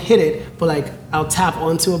won't hit it, but like I'll tap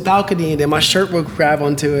onto a balcony and then my shirt will grab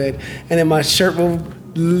onto it and then my shirt will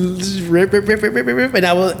rip, and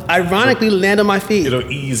I will ironically land on my feet.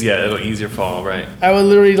 It'll ease your fall, right? I would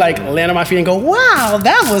literally like land on my feet and go, wow,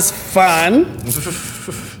 that was fun.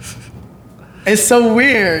 It's so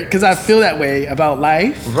weird because I feel that way about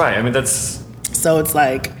life. Right. I mean, that's So it's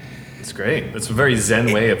like, It's great. That's a very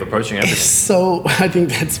zen way of approaching everything. So I think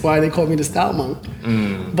that's why they call me the style monk.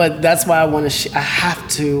 But that's why I want to. I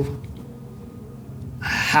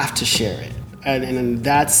have to share it, and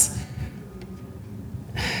that's.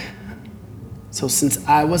 So since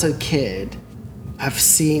I was a kid, I've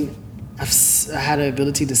had the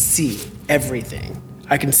ability to see everything.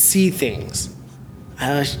 I can see things.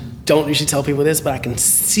 I don't usually tell people this, but I can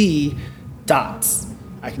see dots.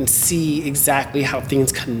 I can see exactly how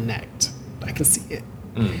things connect. I can see it.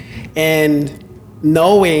 And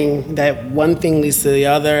knowing that one thing leads to the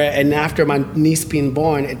other, and after my niece being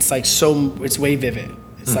born, it's like it's way vivid.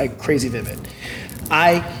 It's like crazy vivid.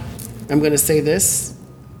 I'm gonna say this.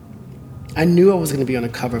 I knew I was gonna be on the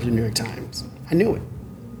cover of the New York Times. I knew it.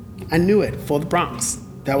 For the Bronx.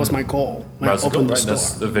 That was my goal.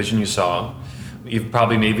 That's the vision you saw. You've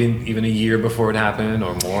probably maybe even a year before it happened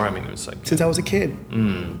or more. I mean, it was like... Since I was a kid.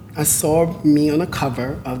 I saw me on the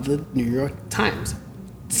cover of the New York Times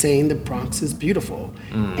saying the Bronx is beautiful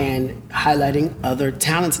and highlighting other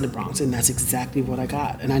talents in the Bronx. And that's exactly what I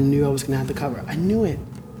got. And I knew I was going to have the cover. I knew it.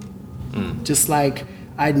 Just like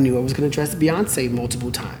I knew I was going to dress Beyonce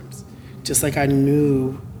multiple times. Just like I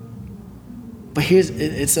knew... But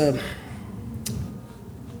it's a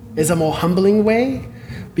more humbling way,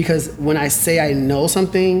 because when I say I know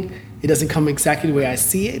something, it doesn't come exactly the way I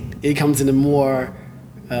see it. It comes in a more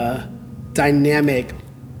dynamic,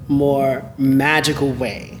 more magical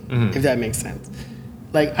way, if that makes sense.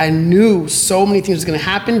 Like, I knew so many things was gonna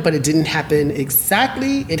happen, but it didn't happen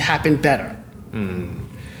exactly, it happened better.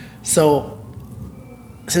 So,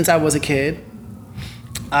 since I was a kid,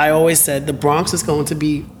 I always said the Bronx is going to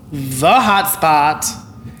be the hot spot.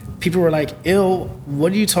 People were like, "Ew,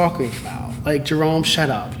 what are you talking about? Like, Jerome, shut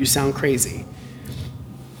up. You sound crazy."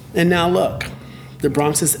 And now look, the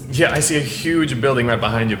Bronx is... Yeah, I see a huge building right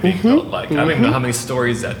behind you being built. Like, I don't even know how many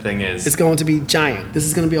stories that thing is. It's going to be giant. This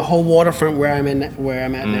is going to be a whole waterfront where I'm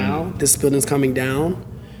at now. This building's coming down.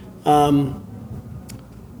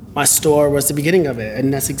 My store was the beginning of it,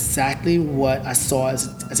 and that's exactly what I saw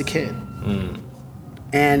as a kid.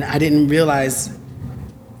 And I didn't realize,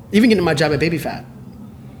 even getting my job at Baby Phat,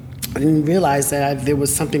 I didn't realize that there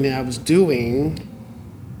was something that I was doing,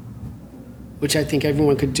 which I think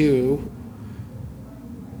everyone could do,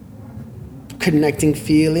 connecting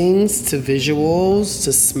feelings to visuals,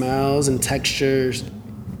 to smells and textures,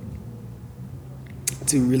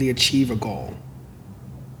 to really achieve a goal,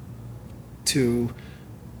 to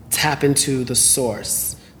tap into the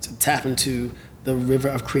source, to tap into the river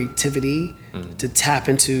of creativity, to tap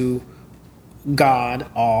into God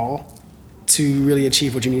all, to really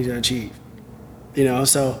achieve what you need to achieve. You know,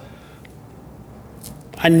 so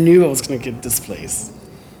I knew I was gonna get this place.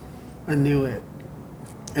 I knew it.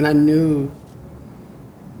 And I knew,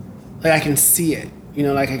 like, I can see it. You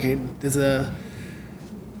know, like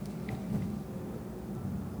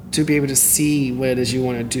to be able to see what it is you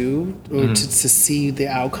want to do, or to see the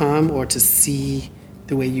outcome, or to see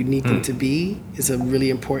the way you need them to be, is a really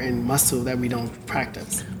important muscle that we don't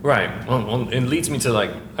practice. Right. Well, it leads me to,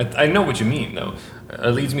 like, I know what you mean, though.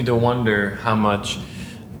 It leads me to wonder how much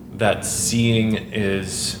that seeing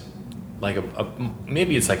is like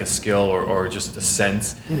maybe it's like a skill or just a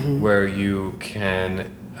sense where you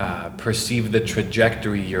can perceive the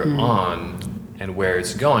trajectory you're on and where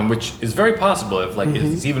it's going, which is very possible. If like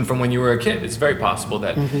it's even from when you were a kid, it's very possible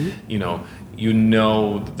that you know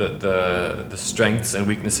the strengths and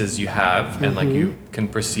weaknesses you have, and like you can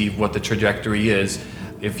perceive what the trajectory is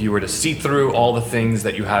if you were to see through all the things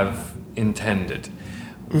that you have intended,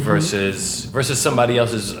 versus somebody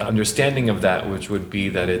else's understanding of that, which would be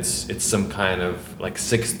that it's some kind of like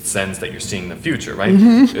sixth sense that you're seeing the future, right?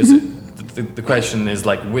 The question is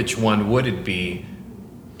like, which one would it be?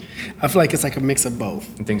 I feel like it's like a mix of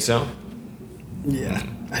both. You think so? Yeah,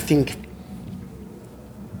 I think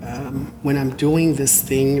when I'm doing this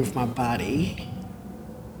thing with my body,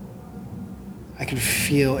 I can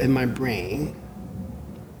feel in my brain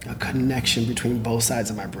a connection between both sides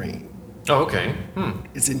of my brain. Oh, okay.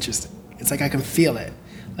 It's interesting. It's like I can feel it.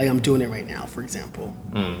 Like I'm doing it right now, for example.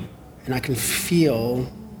 And I can feel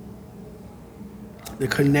the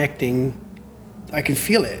connecting. I can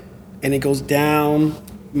feel it. And it goes down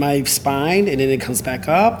my spine, and then it comes back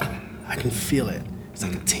up. I can feel it. It's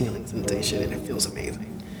like a tingling sensation, and it feels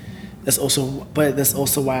amazing. That's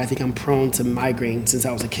also why I think I'm prone to migraine since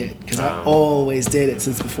I was a kid, because I always did it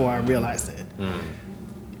since before I realized it.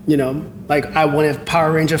 You know, like I wanted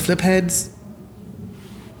Power Ranger flip heads.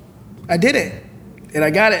 I did it, and I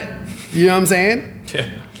got it. You know what I'm saying? Yeah.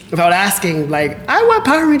 Without asking, like, I want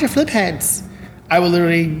Power Ranger flip heads. I would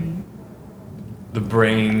literally The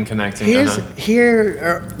brain connecting. Here's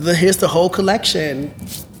here's the whole collection,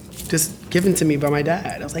 just given to me by my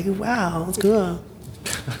dad. I was like, wow, that's cool.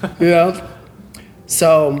 You know,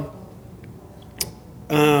 so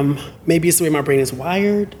maybe it's the way my brain is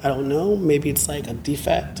wired. I don't know. Maybe it's like a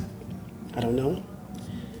defect. I don't know.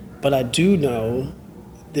 But I do know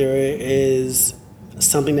there is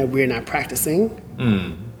something that we're not practicing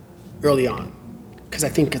early on, because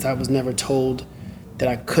I was never told that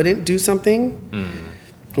I couldn't do something.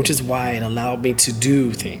 Which is why it allowed me to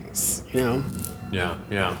do things, you know?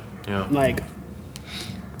 Yeah. Like,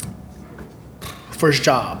 first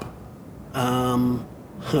job.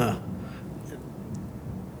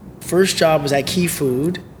 First job was at Key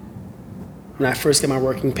Food when I first got my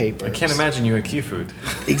working papers. I can't imagine you at Key Food.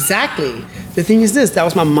 Exactly. The thing is this, that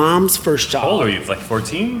was my mom's first job. How old are you? Like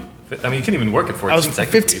 14? I mean, you can't even work at 14. I was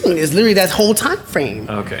 15. It's literally that whole time frame.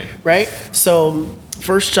 Okay. Right? So,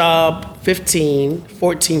 first job, 15,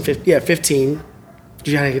 14, 15. Yeah, 15.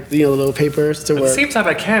 You had to get, little papers to At work. the same time,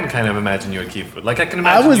 I can kind of imagine you at Key Food. Like, I can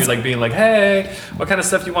imagine you like being like, hey, what kind of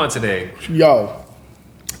stuff you want today? Yo,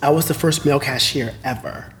 I was the first male cashier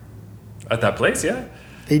ever. At that place, yeah?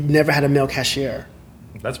 They never had a male cashier.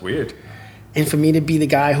 That's weird. And for me to be the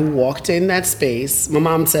guy who walked in that space, my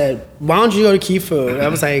mom said, why don't you go to Key Food? I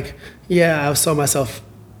was like, yeah, I saw myself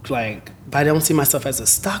but I don't see myself as a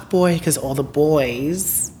stock boy because all the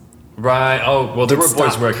boys. Right. Oh, well, there were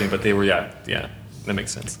boys stock. working, but they were, yeah, that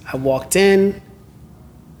makes sense. I walked in,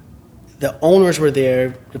 the owners were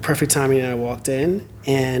there, the perfect timing I walked in,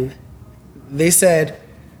 and they said,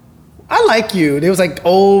 I like you. They was like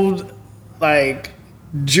old, like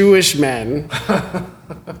Jewish men.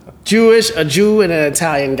 A Jew and an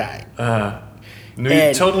Italian guy.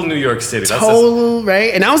 Total New York City. Total,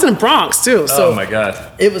 right? And I was in the Bronx too. So oh my God.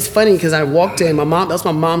 It was funny because I walked in, that was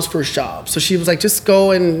my mom's first job. So she was like, just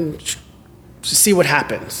go and see what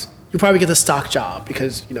happens. You'll probably get the stock job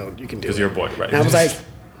because, you can do it. Because you're a boy, right. And I was like,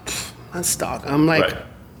 not stock. I'm like, Right.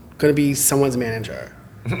 gonna be someone's manager.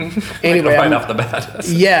 Anyway. Right off the bat.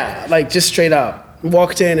 Yeah, like just straight up.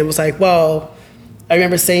 Walked in and was like, well, I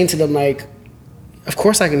remember saying to them like, of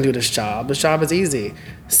course I can do this job. This job is easy.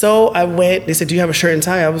 So I went, they said, do you have a shirt and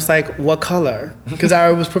tie? I was like, what color? Because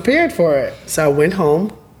I was prepared for it. So I went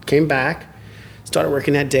home, came back, started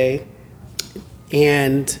working that day,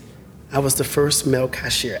 and I was the first male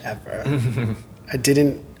cashier ever.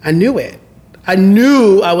 I knew it. I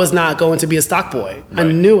knew I was not going to be a stock boy. Right.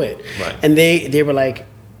 I knew it. Right. And they were like,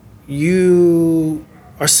 you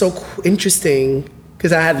are so interesting,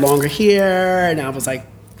 because I had longer hair, and I was like,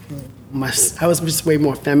 I was just way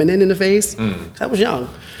more feminine in the face. I was young.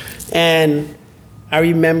 And I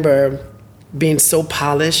remember being so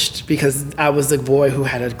polished because I was the boy who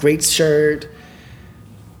had a great shirt,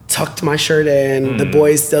 tucked my shirt in.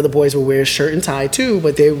 The other boys would wear shirt and tie too,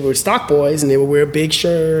 but they were stock boys and they would wear big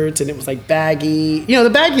shirts and it was like baggy. The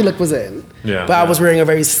baggy look was in. Yeah, but I was wearing a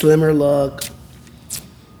very slimmer look.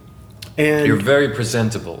 And You're very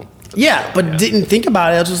presentable. yeah, but didn't think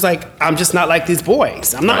about it. I was just like, I'm just not like these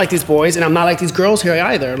boys. I'm not like these boys, and I'm not like these girls here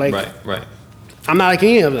either. Like, Right. I'm not like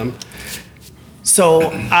any of them.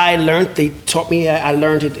 So I learned. They taught me. I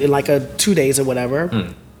learned it in like 2 days or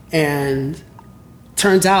whatever. And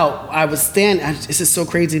turns out I was standing. This is so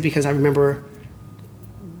crazy because I remember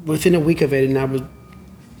within a week of it, and I would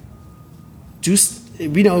do.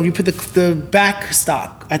 You put the back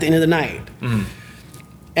stock at the end of the night.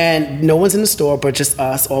 And no one's in the store but just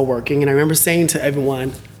us all working. And I remember saying to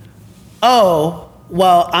everyone, oh,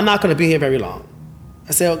 well, I'm not going to be here very long.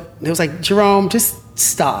 I said, it was like, Jerome, just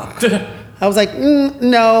stock. I was like,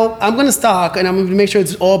 no, I'm going to stock and I'm going to make sure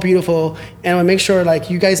it's all beautiful. And I'm going to make sure, like,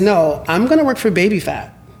 you guys know, I'm going to work for Baby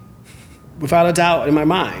Phat. Without a doubt in my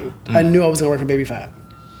mind. I knew I was going to work for Baby Phat.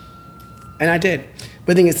 And I did.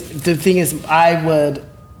 But the thing is, I would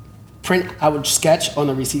sketch on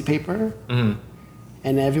the receipt paper.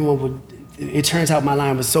 And everyone would, it turns out my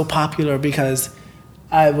line was so popular because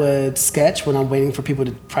I would sketch when I'm waiting for people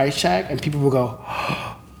to price check and people would go,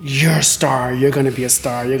 oh, you're a star, you're gonna be a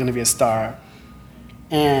star, you're gonna be a star.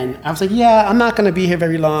 And I was like, yeah, I'm not gonna be here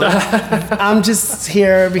very long. I'm just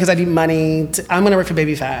here because I need money. I'm gonna work for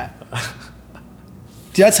Baby Phat.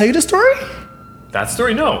 Did I tell you the story? That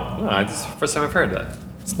story? No. This is the first time I've heard that.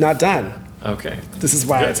 It's not done. Okay. This is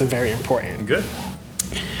why Good. it's very important. Good.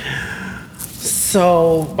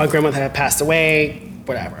 So my grandmother had passed away,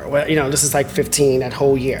 whatever. Well, this is like 15, that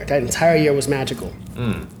whole year. That entire year was magical.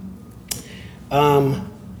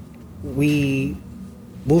 We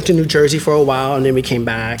moved to New Jersey for a while and then we came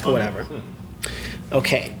back or whatever.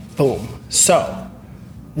 Okay, boom. So,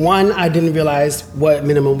 one, I didn't realize what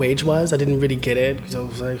minimum wage was. I didn't really get it because I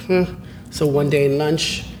was like, So one day in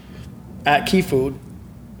lunch at Key Food,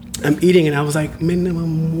 I'm eating and I was like,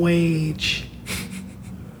 minimum wage,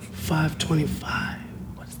 $5.25.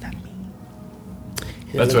 What does that mean?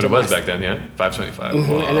 That's what it was back then, yeah? $5.25.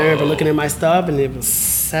 And I remember looking at my stub and it was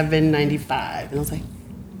 $7.95. And I was like,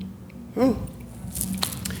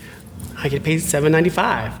 I get paid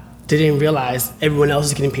 $7.95. Didn't realize everyone else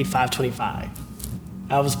is getting paid $5.25.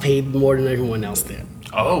 I was paid more than everyone else did.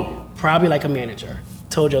 Oh. Probably like a manager.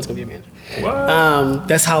 Told you I was gonna be a manager. What?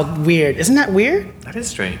 That's how weird. Isn't that weird? That is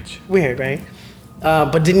strange. Weird, right?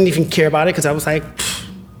 But didn't even care about it because I was like,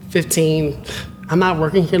 15. I'm not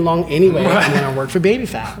working here long anyway. I'm gonna work for Baby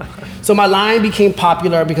Phat. So my line became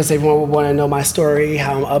popular because everyone would want to know my story,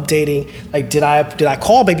 how I'm updating. Like, did I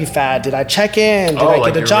call Baby Phat? Did I check in? Did I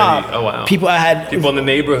like get a job? oh wow. People in the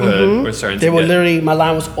neighborhood were starting They to were get. literally, my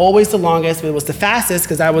line was always the longest, but it was the fastest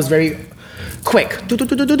because I was very quick.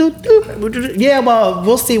 Yeah, well,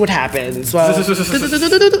 we'll see what happens. Well,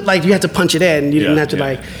 like you had to punch it in. You didn't have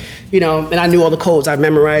to and I knew all the codes. I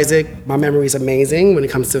memorized it. My memory is amazing when it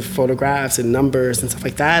comes to photographs and numbers and stuff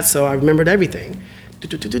like that. So I remembered everything.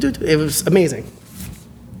 It was amazing.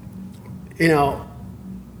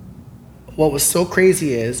 What was so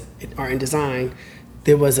crazy is in art and design,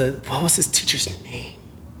 there was what was his teacher's name?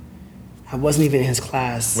 I wasn't even in his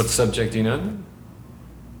class. What subject do you know?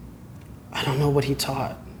 I don't know what he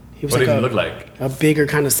taught. He was What like did he look like? a bigger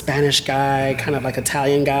kind of Spanish guy, kind of like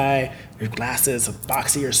Italian guy, with glasses, a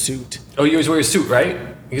boxier suit. Oh, he always wore a suit, right?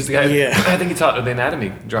 He's the guy. Yeah. I think he taught the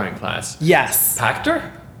anatomy drawing class. Yes, Pachter?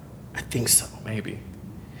 I think so. Maybe.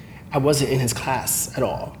 I wasn't in his class at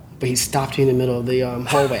all, but he stopped me in the middle of the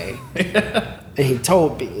hallway, and he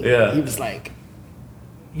told me. Yeah. He was like,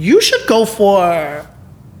 "You should come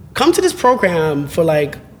to this program for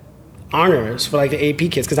like honors for like the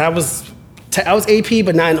AP kids," because I was AP,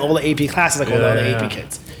 but not in all the AP classes like all the other AP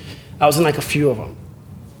kids. I was in like a few of them.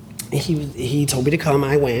 And he told me to come.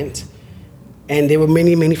 I went, and there were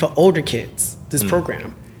many for older kids. This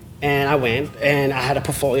program, and I went, and I had a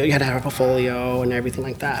portfolio. You had to have a portfolio and everything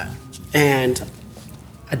like that. And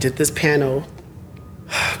I did this panel.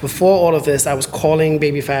 Before all of this, I was calling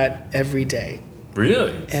Baby Phat every day.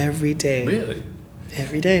 Really? Every day. Really?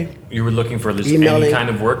 Every day. You were looking for any Emailing kind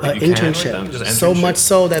of work that you can with them? Just So internship? much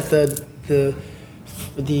so that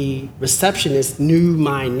the receptionist knew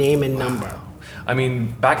my name and number. I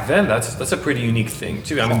mean, back then, that's a pretty unique thing,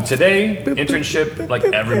 too. I mean, today, internship, like,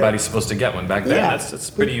 everybody's supposed to get one. Back then, that's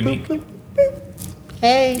pretty unique.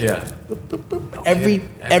 Hey. Yeah.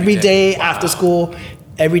 Every day after school,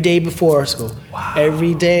 every day before school. Wow.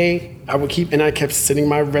 Every day I kept sending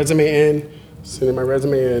my resume in.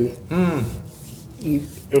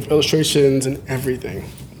 With illustrations and everything.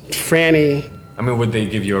 Franny. I mean, would they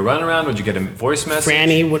give you a runaround? Would you get a voice message?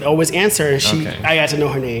 Franny would always answer, and Okay. I got to know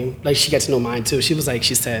her name. Like, she got to know mine, too. She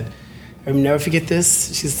said, I'll never forget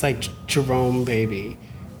this. She's like, Jerome, baby,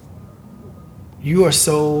 you are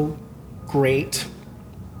so great,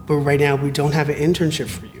 but right now we don't have an internship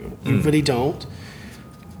for you. We really don't.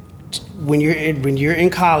 When you're in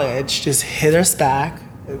college, just hit us back.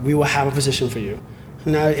 We will have a position for you.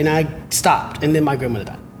 And I stopped, and then my grandmother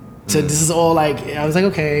died. So this is all like, I was like,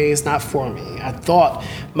 okay, it's not for me. I thought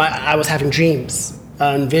I was having dreams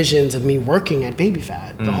and visions of me working at Baby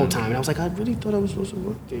Phat the whole time. And I was like, I really thought I was supposed to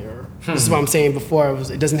work there. This is what I'm saying before.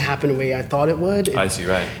 It doesn't happen the way I thought it would. I see,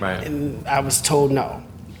 right. And I was told no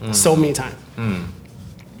so many times.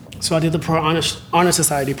 So I did the Honor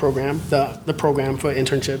Society program, the program for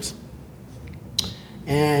internships.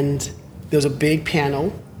 And there was a big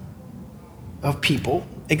panel of people,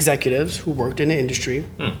 executives who worked in the industry.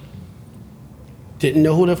 Didn't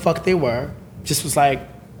know who the fuck they were. Just was like,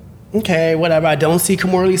 okay, whatever. I don't see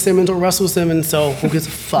Kamora Simmons or Russell Simmons, so who gives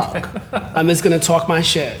a fuck? I'm just gonna talk my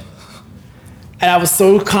shit. And I was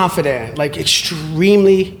so confident, like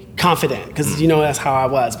extremely confident, because that's how I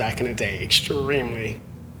was back in the day, extremely.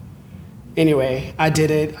 Anyway, I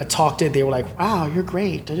did it. I talked it. They were like, wow, you're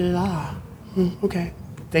great. Da, da, da. Okay,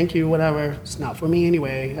 thank you, whatever. It's not for me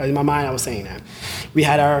anyway. In my mind, I was saying that. We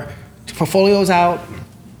had our portfolios out.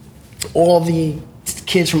 All the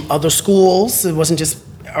kids from other schools. It wasn't just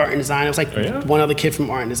art and design. It was like one other kid from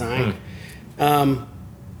art and design.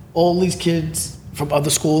 All these kids from other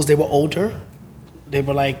schools, they were older. They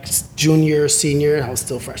were like junior, senior. I was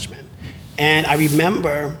still freshman. And I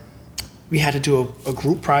remember we had to do a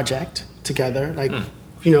group project together, like,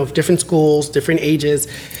 different schools, different ages,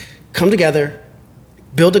 come together,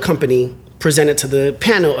 build a company, present it to the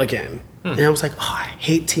panel again. And I was like, oh, I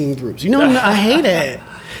hate team groups. I hate it.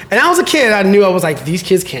 And I was a kid, I knew I was like, these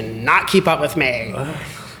kids cannot keep up with me.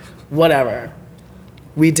 Whatever.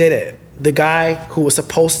 We did it. the guy who was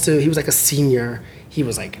supposed to, he was like a senior. He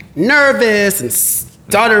was like nervous and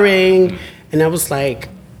stuttering. And I was like,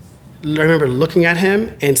 I remember looking at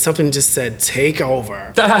him and something just said, take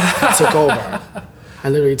over. I took over. I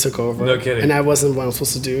literally took over. No kidding. And I wasn't what I was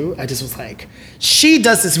supposed to do. I just was like, she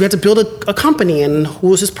does this. We have to build a company, and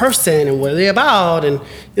who is this person, and what are they about? And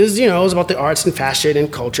it was, it was about the arts and fashion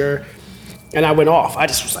and culture. And I went off. I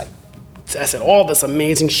just was like, I said all this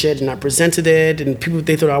amazing shit, and I presented it, and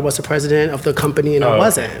they thought I was the president of the company, and I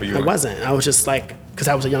wasn't. Okay, I wasn't. I was just like, because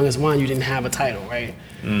I was the youngest one, you didn't have a title, right?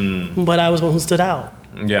 But I was one who stood out.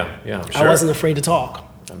 Yeah, I'm sure. I wasn't afraid to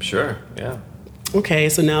talk. I'm sure, yeah. Okay,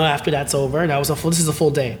 so now after that's over, this is a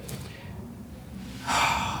full day.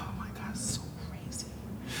 Oh my God, so crazy.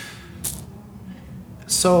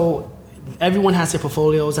 So everyone has their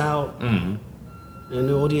portfolios out, and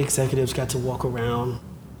all the executives got to walk around.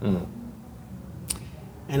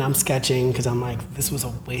 And I'm sketching because I'm like, this was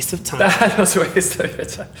a waste of time. That was a waste of your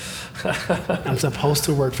time. I'm supposed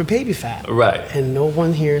to work for Baby Phat. Right. And no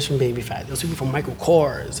one here is from Baby Phat. Those people from Michael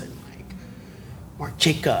Kors and like Marc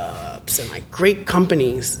Jacobs and like great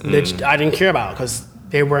companies that I didn't care about because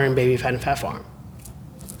they were in Baby Phat and Phat Farm.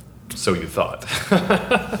 So you thought.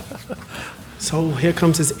 So here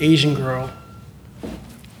comes this Asian girl.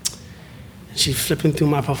 She's flipping through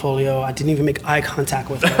my portfolio. I didn't even make eye contact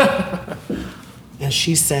with her. And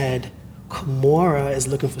she said, Kimora is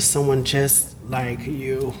looking for someone just like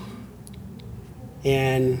you.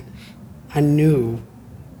 And I knew.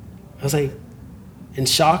 I was like in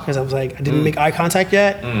shock because I was like, I didn't make eye contact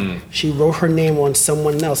yet. She wrote her name on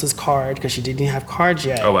someone else's card because she didn't have cards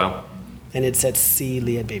yet. Oh, wow. And it said, see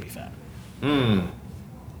Lee at Baby Phat.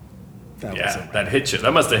 That hit you.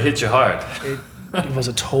 That must have hit you hard. It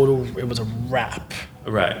was a wrap.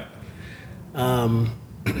 Right.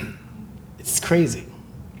 It's crazy.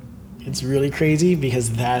 It's really crazy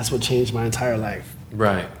because that's what changed my entire life.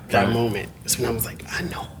 Right. That moment is when I was like,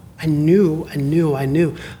 I knew.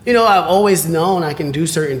 I've always known I can do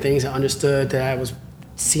certain things. I understood that I was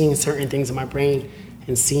seeing certain things in my brain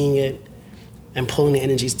and seeing it and pulling the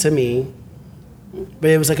energies to me. But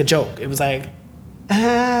it was like a joke. It was like,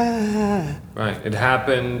 Right. It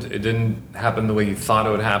happened. It didn't happen the way you thought it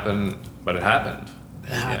would happen, but it happened.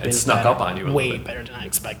 It snuck up on you a little way bit. better than I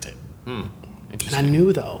expected. Interesting. And I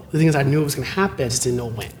knew, though. The thing is, I knew it was going to happen. I just didn't know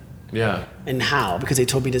when Yeah. and how, because they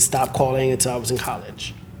told me to stop calling until I was in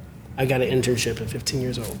college. I got an internship at 15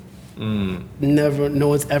 years old. No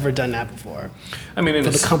one's ever done that before. I mean, For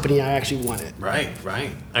the company I actually wanted. Right.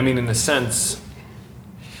 I mean, in a sense,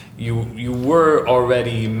 you were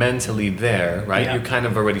already mentally there, right? Yeah. You kind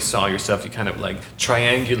of already saw yourself. You kind of like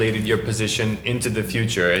triangulated your position into the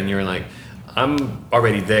future, and you're like, I'm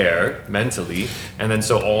already there mentally, and then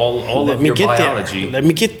so all of your biology. Let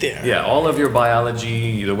me get there. Yeah, all of your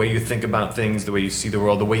biology, the way you think about things, the way you see the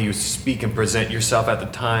world, the way you speak and present yourself at the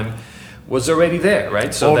time, was already there,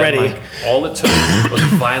 right? So already. that, like, all it took was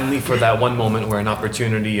finally for that one moment where an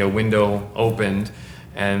opportunity, a window opened,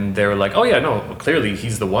 and they were like, "Oh yeah, no, clearly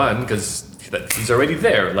he's the one because he's already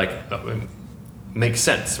there." Like, makes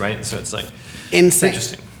sense, right? So it's like Insane.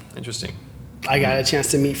 Interesting. I got a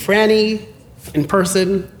chance to meet Franny in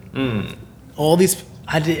person. All these,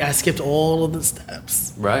 I skipped all of the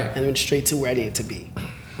steps. Right. And went straight to where I needed to be.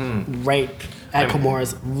 Right at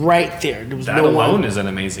Kimora's, right there. There was That no alone one. is an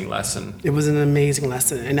amazing lesson. It was an amazing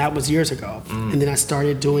lesson, and that was years ago. And then I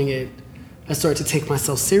started doing it. I started to take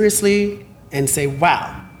myself seriously and say,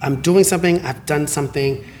 wow, I'm doing something, I've done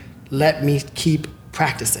something, let me keep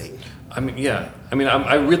practicing. I mean, yeah. I mean,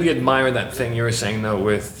 I really admire that thing you were saying, though,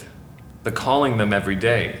 with the calling them every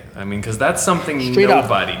day. I mean, because that's something Straight up.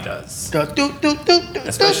 nobody does. Do,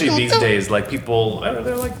 Especially these days, like people,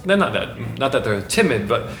 they're not that they're timid,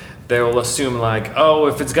 but they'll assume like, oh,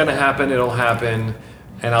 if it's gonna happen, it'll happen,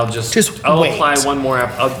 and I'll wait. apply one more,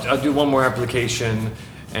 I'll do one more application,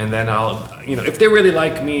 and then if they really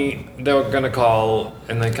like me, they're gonna call,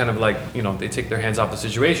 and then kind of like, they take their hands off the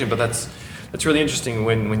situation. But that's really interesting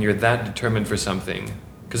when you're that determined for something,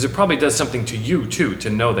 because it probably does something to you too to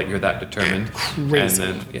know that you're that determined. Crazy.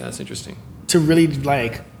 And then that's interesting. To really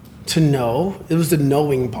to know, it was the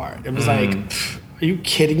knowing part. It was like, are you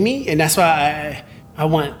kidding me? And that's why I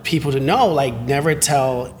want people to know, never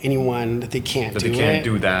tell anyone that they can't do it. That they can't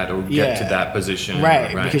do that or get to that position.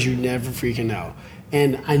 Right, because you never freaking know.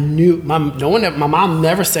 And I knew my mom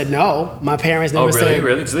never said no. My parents never said. Oh, really?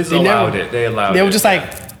 Really? So they allowed it. They allowed it. They were just like,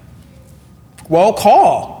 well,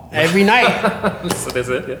 call every night. So that's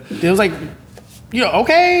it. Yeah. It was like,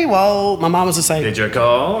 okay. Well, my mom was just like, did you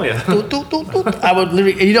call? Yeah. I would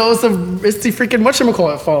literally, it's the freaking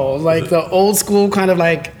whatchamacallit phone, like the old school kind of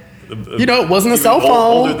like. You know, it wasn't a even cell older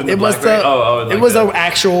phone. than the It was BlackBerry? it was an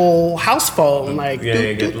actual house phone, like Yeah,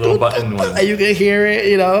 you get the little button one. and you could hear it,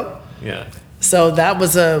 you know. Yeah. So that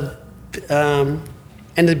was and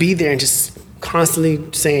to be there and just constantly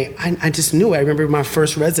saying, I just knew it. I remember my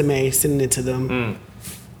first resume, sending it to them,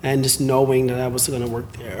 and just knowing that I was going to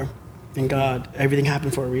work there. And God, everything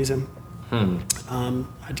happened for a reason.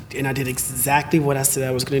 I did exactly what I said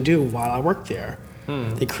I was going to do while I worked there.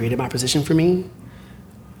 They created my position for me,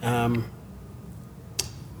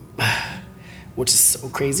 which is so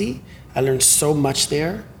crazy. I learned so much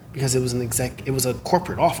there because it was a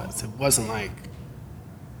corporate office. It wasn't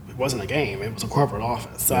a game. It was a corporate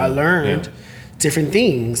office. So I learned different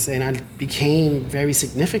things, and I became very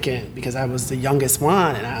significant because I was the youngest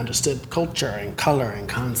one, and I understood culture and color and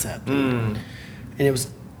concept. And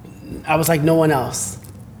I was like no one else.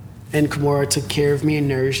 And Kimura took care of me and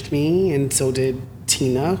nourished me, and so did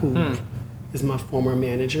Tina, who is my former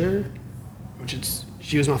manager,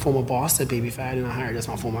 she was my former boss at Baby Fat, and I hired as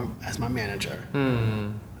my manager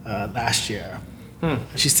last year.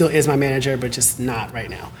 She still is my manager, but just not right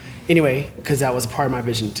now. Anyway, because that was a part of my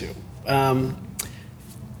vision too.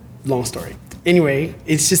 Long story. Anyway,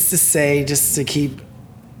 it's just to keep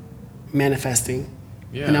manifesting.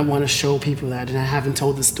 Yeah. And I want to show people that, and I haven't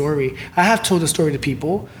told the story. I have told the story to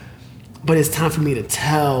people, but it's time for me to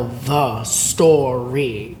tell the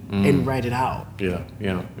story and write it out. Yeah.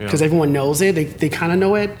 Because everyone knows it. They kind of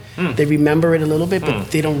know it. They remember it a little bit,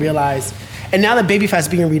 but they don't realize. And now that Baby Fat's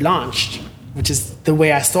being relaunched, which is the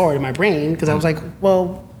way I saw it in my brain, because I was like,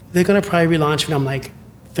 well, they're going to probably relaunch when I'm like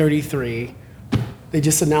 33. They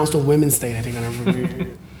just announced a Women's Day that they're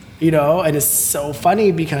going to, and it's so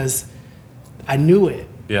funny because I knew it.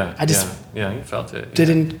 Yeah. I just you felt it.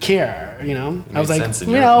 didn't care, I was like, sense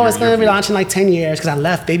in it's going to relaunch in like 10 years because I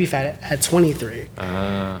left Baby Fat at 23.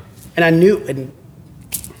 And I knew, and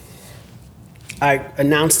I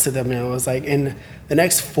announced to them, and I was like, in the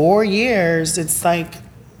next 4 years, it's like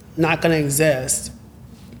not going to exist.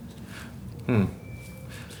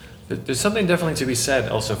 There's something definitely to be said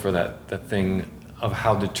also for that thing of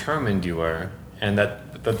how determined you were, and that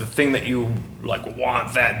the thing that you like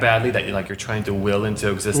want that badly, that you're trying to will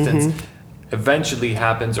into existence, eventually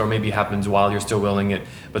happens, or maybe happens while you're still willing it,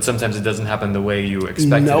 but sometimes it doesn't happen the way you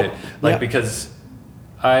expected it. Because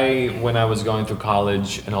when I was going through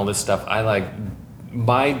college and all this stuff,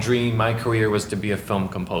 my dream, my career was to be a film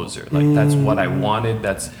composer. That's what I wanted.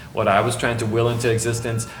 That's what I was trying to will into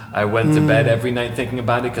existence. I went to bed every night thinking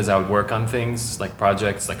about it because I would work on things like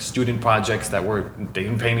projects, like student projects they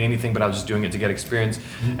didn't pay me anything, but I was just doing it to get experience.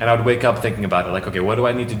 And I would wake up thinking about it, like, okay, what do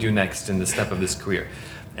I need to do next in the step of this career?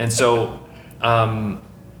 And so,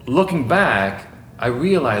 looking back, I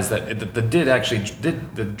realized that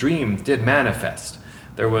the dream did manifest.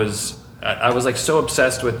 I was like so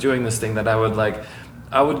obsessed with doing this thing that I would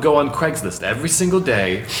go on Craigslist every single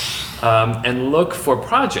day and look for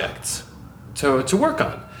projects to work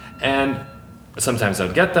on. And sometimes I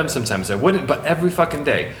would get them, sometimes I wouldn't, but every fucking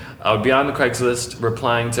day I would be on the Craigslist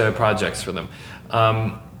replying to projects for them.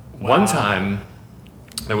 One time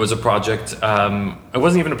there was a project, it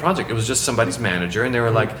wasn't even a project, it was just somebody's manager, and they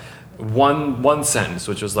were like, one sentence,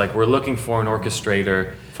 which was like, we're looking for an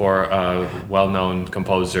orchestrator for a well-known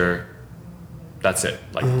composer. That's it.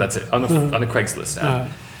 That's it on a Craigslist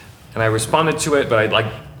ad. And I responded to it, but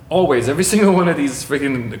I always, every single one of these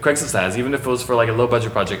freaking Craigslist ads, even if it was for like a low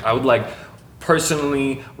budget project, I would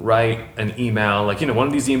personally write an email, one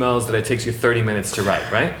of these emails that it takes you 30 minutes to write,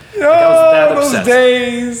 right? I was that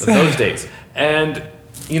obsessed. Those days. And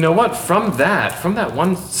you know what? From that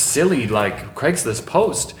one silly Craigslist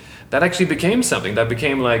post, that actually became something. That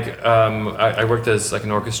became I worked as an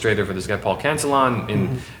orchestrator for this guy Paul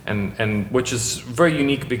Cancelon, and which is very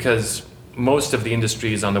unique because most of the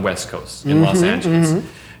industry is on the West Coast in Los Angeles,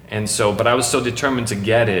 and so. But I was so determined to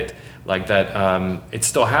get it that. It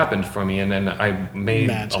still happened for me, and then I made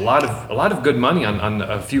a lot of good money on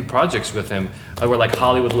a few projects with him. They were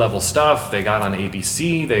Hollywood level stuff. They got on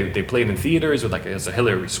ABC. They played in theaters with as a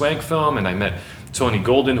Hilary Swank film, and I met Tony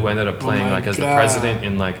Golden, who ended up playing as the president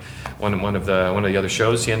in one of the other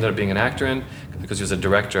shows he ended up being an actor in, because he was a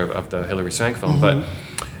director of the Hilary Swank film.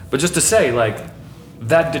 But just to say,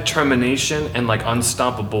 that determination and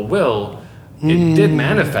unstoppable will, it did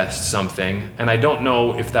manifest something, and I don't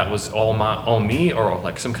know if that was all me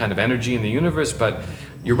or some kind of energy in the universe, but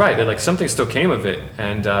you're right, something still came of it,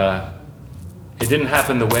 and it didn't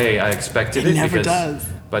happen the way I expected it. It never does.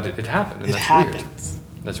 But it happened, and it happens.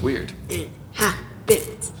 That's weird. It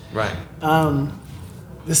happens. Right.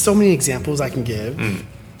 There's so many examples I can give. There's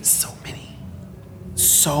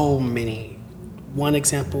so many. One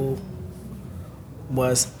example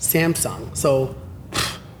was Samsung. So,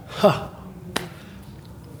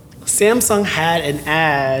 Samsung had an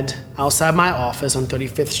ad outside my office on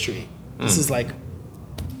 35th Street. This is like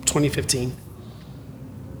 2015.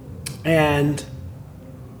 And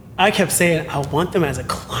I kept saying, I want them as a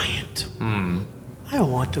client. I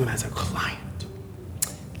want them as a client.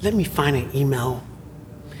 Let me find an email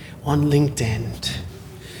on LinkedIn.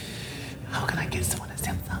 How can I get someone at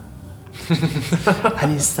Samsung? I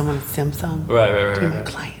need someone at Samsung Right. to be my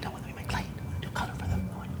client. I want to be my client. I want to do color for them.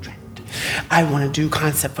 I want to trend. I want to do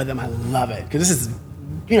concept for them. I love it. Because this is,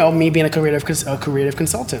 me being a creative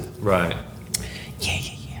consultant. Right.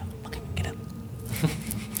 Yeah. Okay, get up.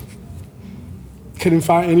 Couldn't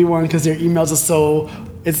find anyone because their emails are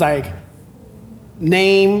it's like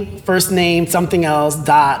name, first name, something else,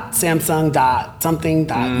 dot, Samsung, dot, something,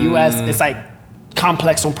 dot, US. It's like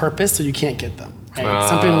complex on purpose, so you can't get them. Right?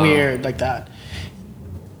 Something weird like that.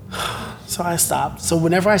 So I stopped. So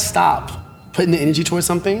whenever I stop putting the energy towards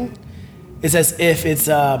something, it's as if it's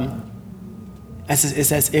as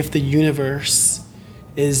if the universe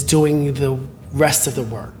is doing the rest of the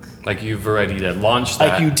work. Like you've already launched that.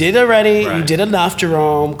 Like you did already, Right. you did enough,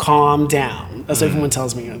 Jerome, calm down. That's what everyone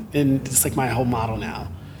tells me. And it's like my whole motto now.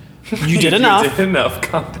 You did enough. You did enough.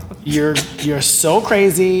 Calm down. You're so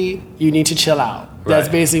crazy, you need to chill out. That's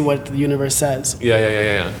Right. basically what the universe says.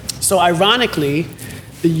 Yeah. So ironically,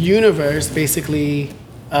 the universe basically,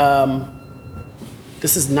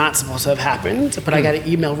 this is not supposed to have happened, but I got an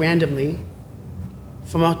email randomly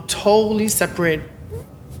from a totally separate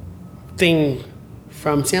thing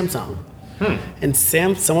from Samsung. And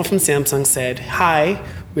someone from Samsung said, "Hi,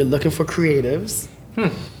 we're looking for creatives."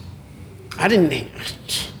 I didn't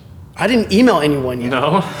email anyone yet.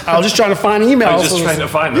 No? I was just trying to find emails. I was just trying to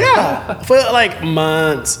find them. Yeah, for like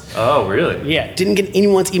months. Oh, really? Yeah, didn't get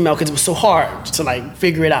anyone's email because it was so hard to like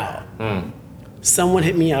figure it out. Someone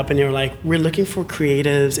hit me up and they were like, "We're looking for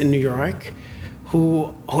creatives in New York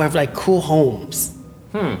who have like cool homes.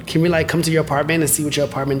 Can we like come to your apartment and see what your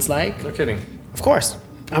apartment's like?" No kidding. Of course.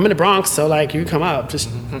 I'm in the Bronx, so like you come up. Just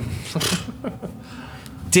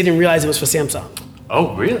didn't realize it was for Samsung.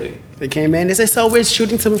 Oh, really? They came in, they said, "So we're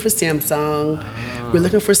shooting something for Samsung. We're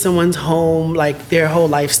looking for someone's home, like their whole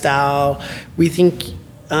lifestyle. We think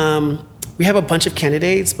we have a bunch of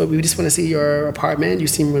candidates, but we just want to see your apartment. You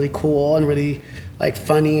seem really cool and really like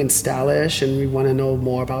funny and stylish, and we want to know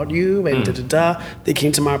more about you." And da-da-da. They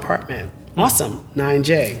came to my apartment. Awesome.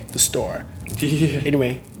 9J, the store. Yeah.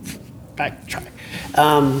 Anyway, backtrack.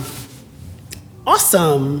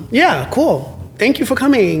 Awesome. Yeah, cool. Thank you for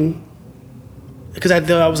coming. Because I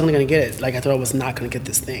thought I was only going to get it. Like, I thought I was not going to get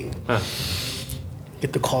this thing.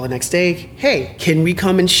 Get the call the next day. "Hey, can we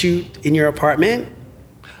come and shoot in your apartment?"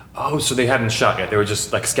 Oh, so they hadn't shot yet. They were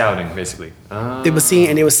just like scouting, basically. They were seeing,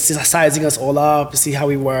 and they were sizing us all up to see how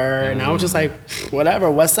we were. And I was just like, whatever,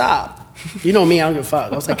 what's up? You know me, I don't give a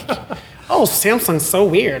fuck. I was like, oh, Samsung's so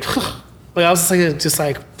weird. But I was just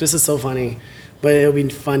like, this is so funny. But it would be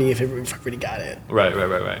funny if I really got it. Right.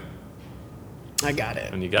 I got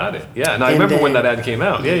it. And you got it. Yeah, and I And remember when then- that ad came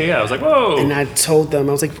out. Yeah. I was like, whoa. And I told them,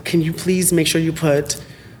 I was like, "Can you please make sure you put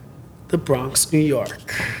the Bronx, New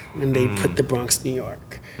York?" And they put the Bronx, New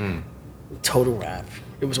York. Total rap.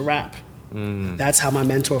 It was a rap. That's how my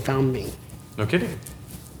mentor found me. No kidding.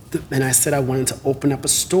 And I said I wanted to open up a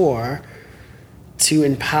store to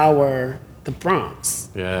empower the Bronx.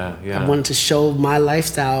 Yeah. I wanted to show my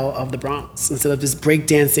lifestyle of the Bronx instead of this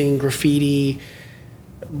breakdancing, graffiti,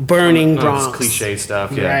 burning Bronx. This cliche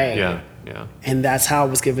stuff. Yeah. Right. Yeah. And that's how I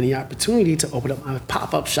was given the opportunity to open up my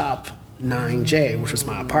pop-up shop 9J, which was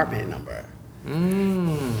my apartment number.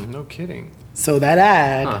 No kidding. So that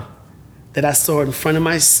ad that I saw in front of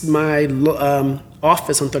my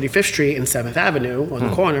office on 35th Street and 7th Avenue on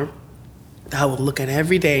the corner, I would look at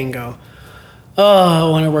every day and go, "Oh,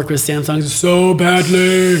 I want to work with Samsung so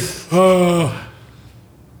badly. Oh."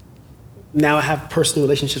 Now I have personal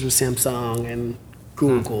relationships with Samsung and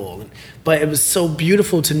Google, but it was so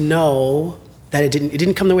beautiful to know that it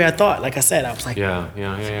didn't come the way I thought. Like I said, I was like, Yeah.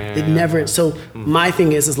 it never. So my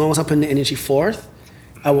thing is, as long as I put the energy forth,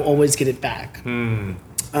 I will always get it back. And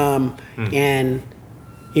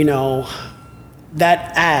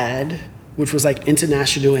that ad, which was like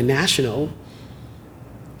international and national,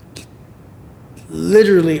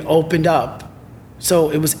 literally opened up. So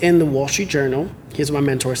it was in the Wall Street Journal. Here's what my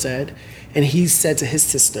mentor said, and he said to his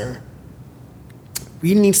sister,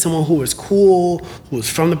 "We need someone who is cool, who is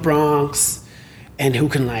from the Bronx, and who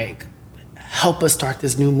can like help us start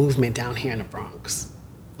this new movement down here in the Bronx,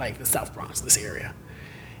 like the South Bronx, this area."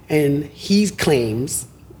 And he claims,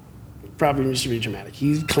 probably just really dramatic,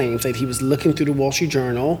 he claims that he was looking through the Wall Street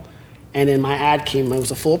Journal And then my ad came. It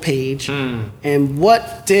was a full page. And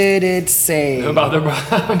what did it say About the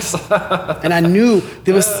Bronx. And I knew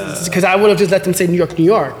there was, because I would have just let them say New York, New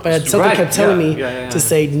York. But something Right, kept telling me yeah. to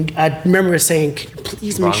say, I remember saying, can you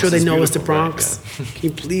please make Bronx sure they is know it's the beautiful, right, Bronx? Can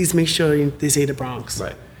you please make sure they say the Bronx?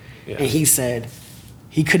 Right. Yeah. And he said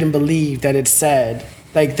he couldn't believe that it said,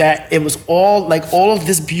 like that it was all, like all of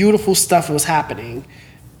this beautiful stuff was happening.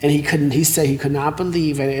 And he said he could not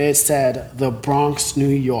believe it. It said the Bronx, New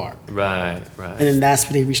York. Right. And then that's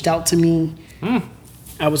when they reached out to me.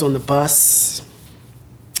 I was on the bus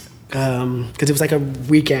because it was like a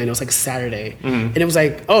weekend. It was like a Saturday, and it was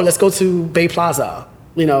like, oh, let's go to Bay Plaza,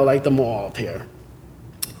 like the mall up here.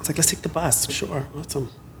 I was like, let's take the bus. Sure, awesome.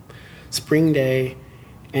 Spring day,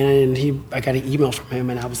 and I got an email from him,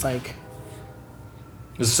 and I was like,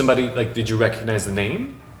 Was it somebody, like, did you recognize the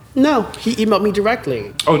name? no, he emailed me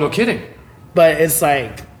directly. Oh, no kidding. But it's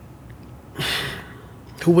like,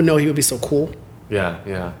 who would know he would be so cool? Yeah.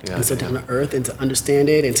 And so down to earth, and to understand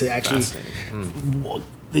it, and to actually, Fascinating.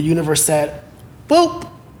 the universe said, boop,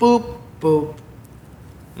 boop,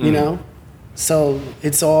 boop, So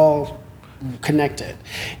it's all connected.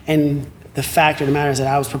 And the fact of the matter is that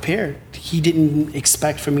I was prepared. He didn't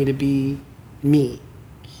expect for me to be me.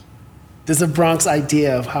 There's a Bronx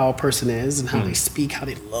idea of how a person is and how they speak, how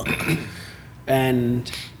they look. And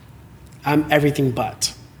I'm everything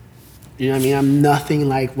but. You know what I mean? I'm nothing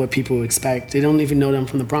like what people expect. They don't even know that I'm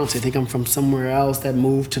from the Bronx. They think I'm from somewhere else that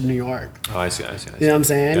moved to New York. Oh, I see. You know what I'm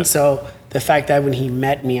saying? Yeah. So the fact that when he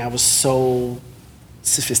met me, I was so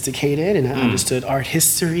sophisticated and I understood art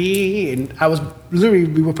history, and I was literally,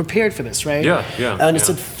 we were prepared for this, right? Yeah. I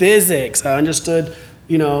understood physics. I understood,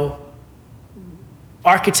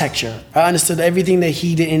 architecture. I understood everything that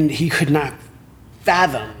he could not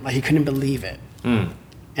fathom. Like, he couldn't believe it.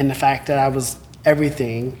 And the fact that I was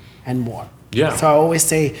everything and more. Yeah. So I always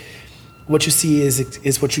say, what you see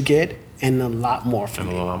is what you get, and a lot more from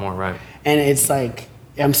And me. a lot more, right. And it's like,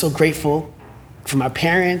 I'm so grateful for my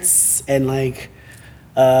parents and my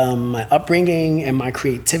upbringing and my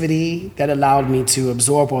creativity that allowed me to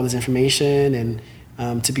absorb all this information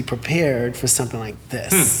and to be prepared for something like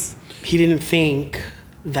this. He didn't think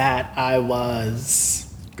that I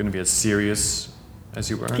was. Going to be as serious as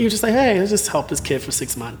you were? He was just like, hey, let's just help this kid for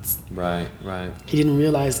 6 months. Right. He didn't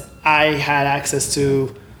realize I had access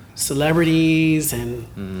to celebrities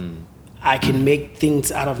and I can make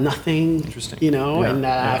things out of nothing. Interesting. And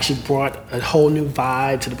that I actually brought a whole new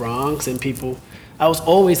vibe to the Bronx, and people. I was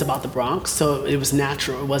always about the Bronx, so it was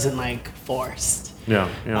natural. It wasn't like forced. Yeah.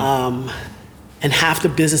 And half the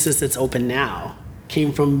businesses that's open now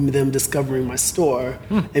came from them discovering my store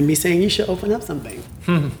and me saying, you should open up something.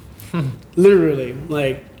 Literally,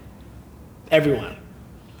 like everyone.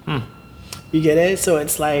 You get it? So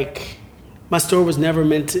it's like, my store was never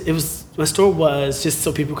meant to, my store was just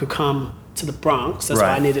so people could come to the Bronx. That's why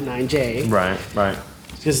I Right. needed 9J. Right.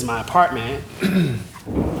 This is my apartment.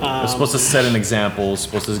 It's supposed to set an example,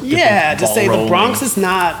 supposed to get Yeah, the to ball say rolling. the Bronx is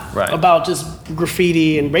not Right. about just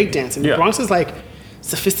graffiti and breakdancing. The Yeah. Bronx is like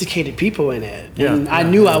sophisticated people in it. Yeah, And I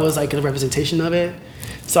knew I was like a representation of it.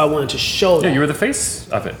 So I wanted to show Yeah, that. you were the face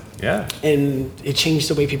of it. Yeah. And it changed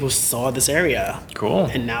the way people saw this area. Cool.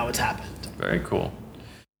 And now it's happened. Very cool.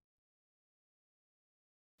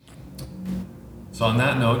 So on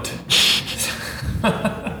that note,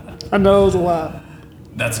 I know it was a lot.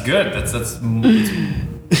 that's good. That's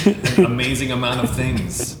an amazing amount of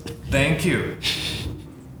things. Thank you.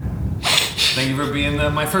 Thank you for being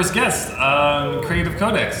my first guest on Creative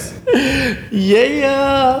Codex.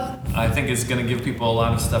 Yeah. I think it's going to give people a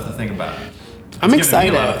lot of stuff to think about. I'm It's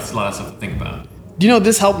giving me excited. a lot of stuff to think about.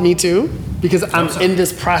 This helped me too, because I'm so? in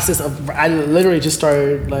this process of, I literally just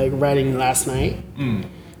started like writing last night,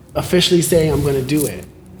 officially saying I'm going to do it.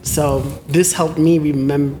 So this helped me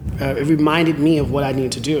remember, it reminded me of what I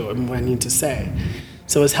need to do and what I need to say.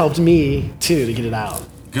 So it's helped me too to get it out.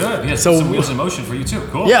 Good. Yeah, So- some wheels in motion for you too.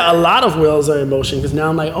 Cool. Yeah, a lot of wheels are in motion, because now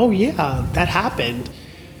I'm like, oh yeah, that happened.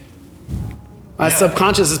 My Yeah.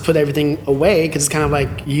 subconscious has put everything away, because it's kind of like,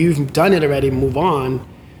 you've done it already, move on.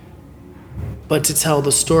 But to tell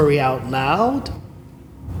the story out loud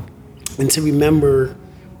and to remember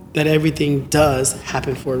that everything does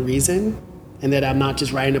happen for a reason, and that I'm not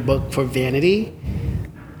just writing a book for vanity,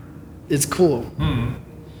 it's cool.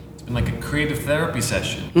 It's been like a creative therapy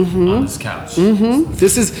session on this couch.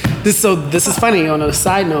 This is funny. On a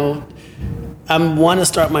side note, I want to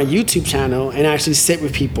start my YouTube channel and actually sit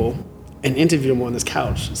with people and interview them on this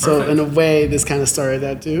couch. So Perfect. in a way, this kind of started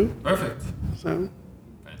that too. Perfect. So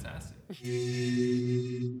Fantastic.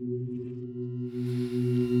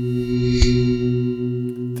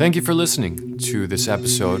 Thank you for listening to this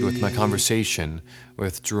episode with my conversation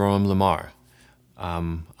with Jerome Lamar.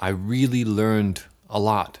 I really learned a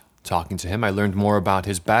lot talking to him. I learned more about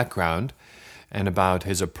his background and about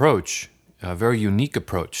his approach, a very unique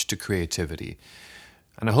approach to creativity.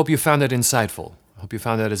 And I hope you found that insightful. I hope you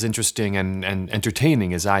found that as interesting and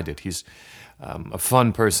entertaining as I did. He's a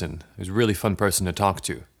fun person. He's a really fun person to talk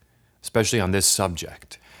to, especially on this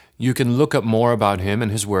subject. You can look up more about him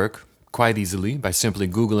and his work quite easily by simply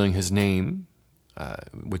Googling his name,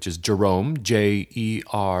 which is Jerome,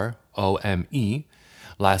 Jerome,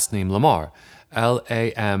 last name Lamar,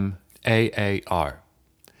 Lamaar.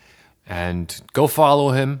 And go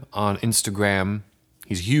follow him on Instagram.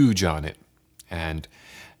 He's huge on it. And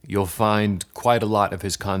you'll find quite a lot of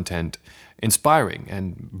his content inspiring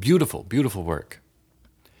and beautiful, beautiful work.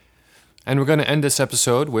 And we're going to end this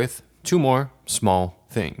episode with 2 more small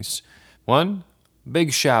things. 1,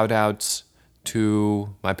 big shout outs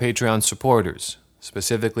to my Patreon supporters,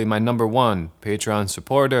 specifically my number 1 Patreon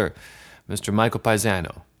supporter, Mr. Michael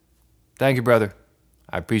Paisano. Thank you, brother.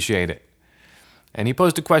 I appreciate it. And he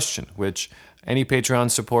posed a question, which any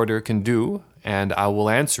Patreon supporter can do, and I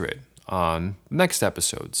will answer it on next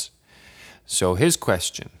episodes. So his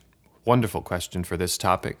question, wonderful question for this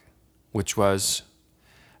topic, which was,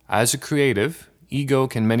 as a creative, ego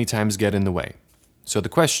can many times get in the way. So the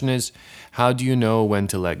question is, how do you know when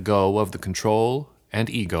to let go of the control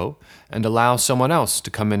and ego and allow someone else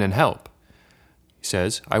to come in and help? He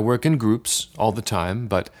says, I work in groups all the time,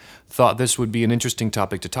 but thought this would be an interesting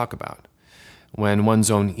topic to talk about. When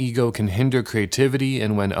one's own ego can hinder creativity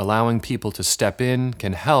and when allowing people to step in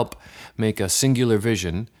can help make a singular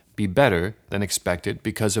vision be better than expected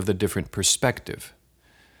because of the different perspective.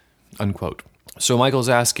 Unquote. So Michael's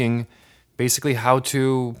asking basically how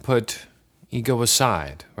to put ego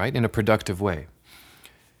aside, right, in a productive way.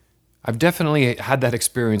 I've definitely had that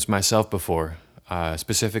experience myself before,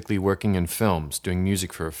 specifically working in films, doing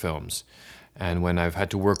music for films, and when I've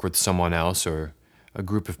had to work with someone else or a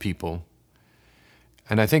group of people.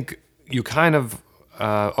 And I think you kind of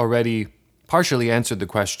already partially answered the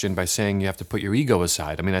question by saying you have to put your ego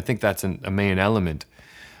aside. I mean, I think that's a main element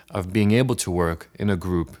of being able to work in a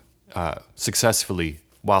group successfully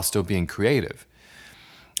while still being creative.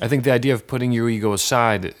 I think the idea of putting your ego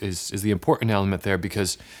aside is the important element there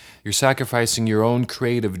because you're sacrificing your own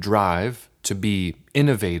creative drive to be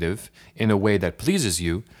innovative in a way that pleases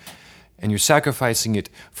you, and you're sacrificing it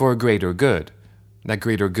for a greater good. That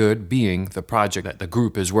greater good being the project that the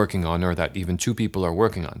group is working on or that even 2 people are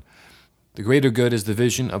working on. The greater good is the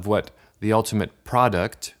vision of what the ultimate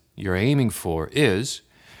product you're aiming for is,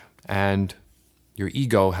 and your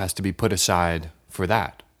ego has to be put aside for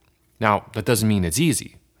that. Now, that doesn't mean it's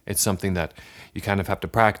easy. It's something that you kind of have to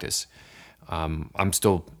practice. I'm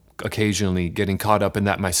still occasionally getting caught up in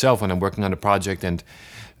that myself when I'm working on a project, and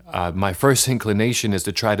my first inclination is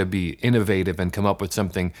to try to be innovative and come up with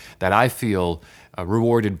something that I feel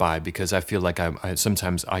rewarded by, because I feel like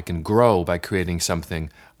sometimes I can grow by creating something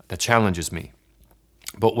that challenges me.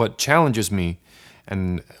 But what challenges me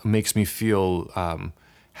and makes me feel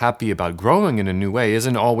happy about growing in a new way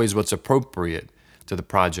isn't always what's appropriate to the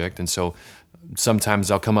project. And so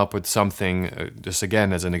sometimes I'll come up with something, just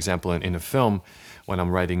again as an example in a film, when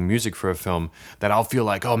I'm writing music for a film, that I'll feel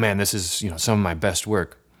like, oh man, this is some of my best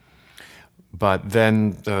work. But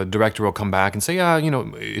then the director will come back and say, yeah,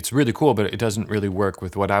 it's really cool, but it doesn't really work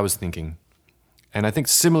with what I was thinking. And I think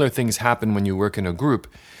similar things happen when you work in a group.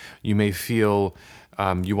 You may feel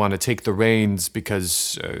you want to take the reins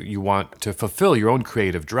because you want to fulfill your own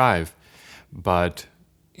creative drive. But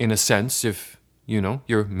in a sense, if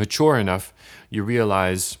you're mature enough, you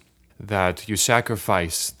realize that you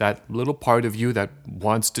sacrifice that little part of you that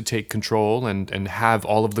wants to take control and have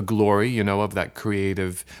all of the glory, of that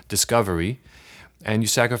creative discovery. And you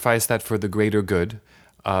sacrifice that for the greater good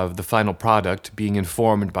of the final product being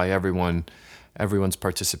informed by everyone's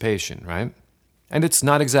participation, right? And it's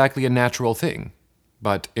not exactly a natural thing.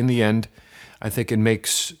 But in the end, I think it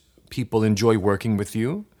makes people enjoy working with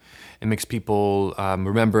you. It makes people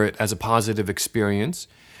remember it as a positive experience.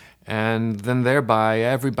 And then thereby,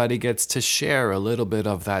 everybody gets to share a little bit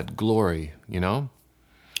of that glory,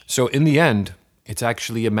 So in the end, it's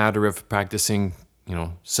actually a matter of practicing,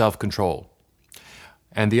 self-control.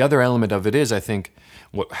 And the other element of it is, I think,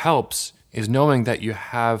 what helps is knowing that you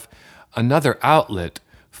have another outlet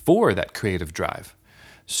for that creative drive.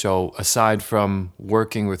 So aside from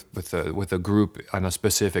working with a group on a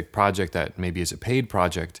specific project that maybe is a paid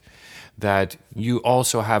project, that you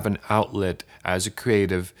also have an outlet as a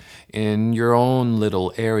creative in your own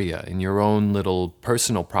little area, in your own little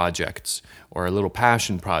personal projects, or a little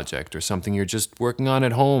passion project, or something you're just working on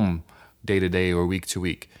at home day to day or week to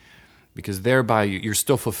week. Because thereby you're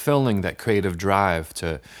still fulfilling that creative drive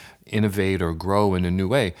to innovate or grow in a new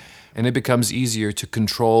way. And it becomes easier to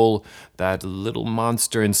control that little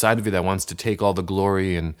monster inside of you that wants to take all the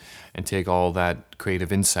glory and take all that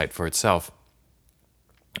creative insight for itself.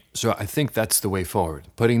 So I think that's the way forward.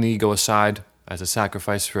 Putting the ego aside as a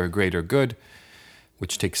sacrifice for a greater good,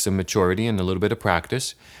 which takes some maturity and a little bit of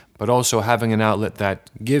practice, but also having an outlet that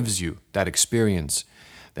gives you that experience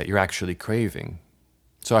that you're actually craving.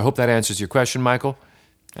 So I hope that answers your question, Michael.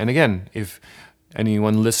 And again, if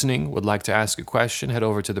anyone listening would like to ask a question, head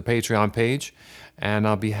over to the Patreon page, and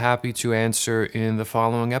I'll be happy to answer in the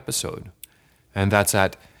following episode. And that's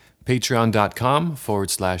at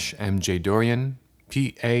patreon.com/MJ Dorian,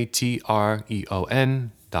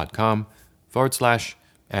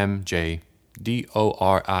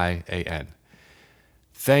 patreon.com/MJDORIAN.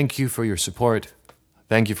 Thank you for your support.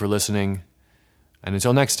 Thank you for listening. And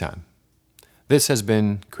until next time, this has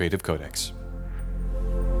been Creative Codex.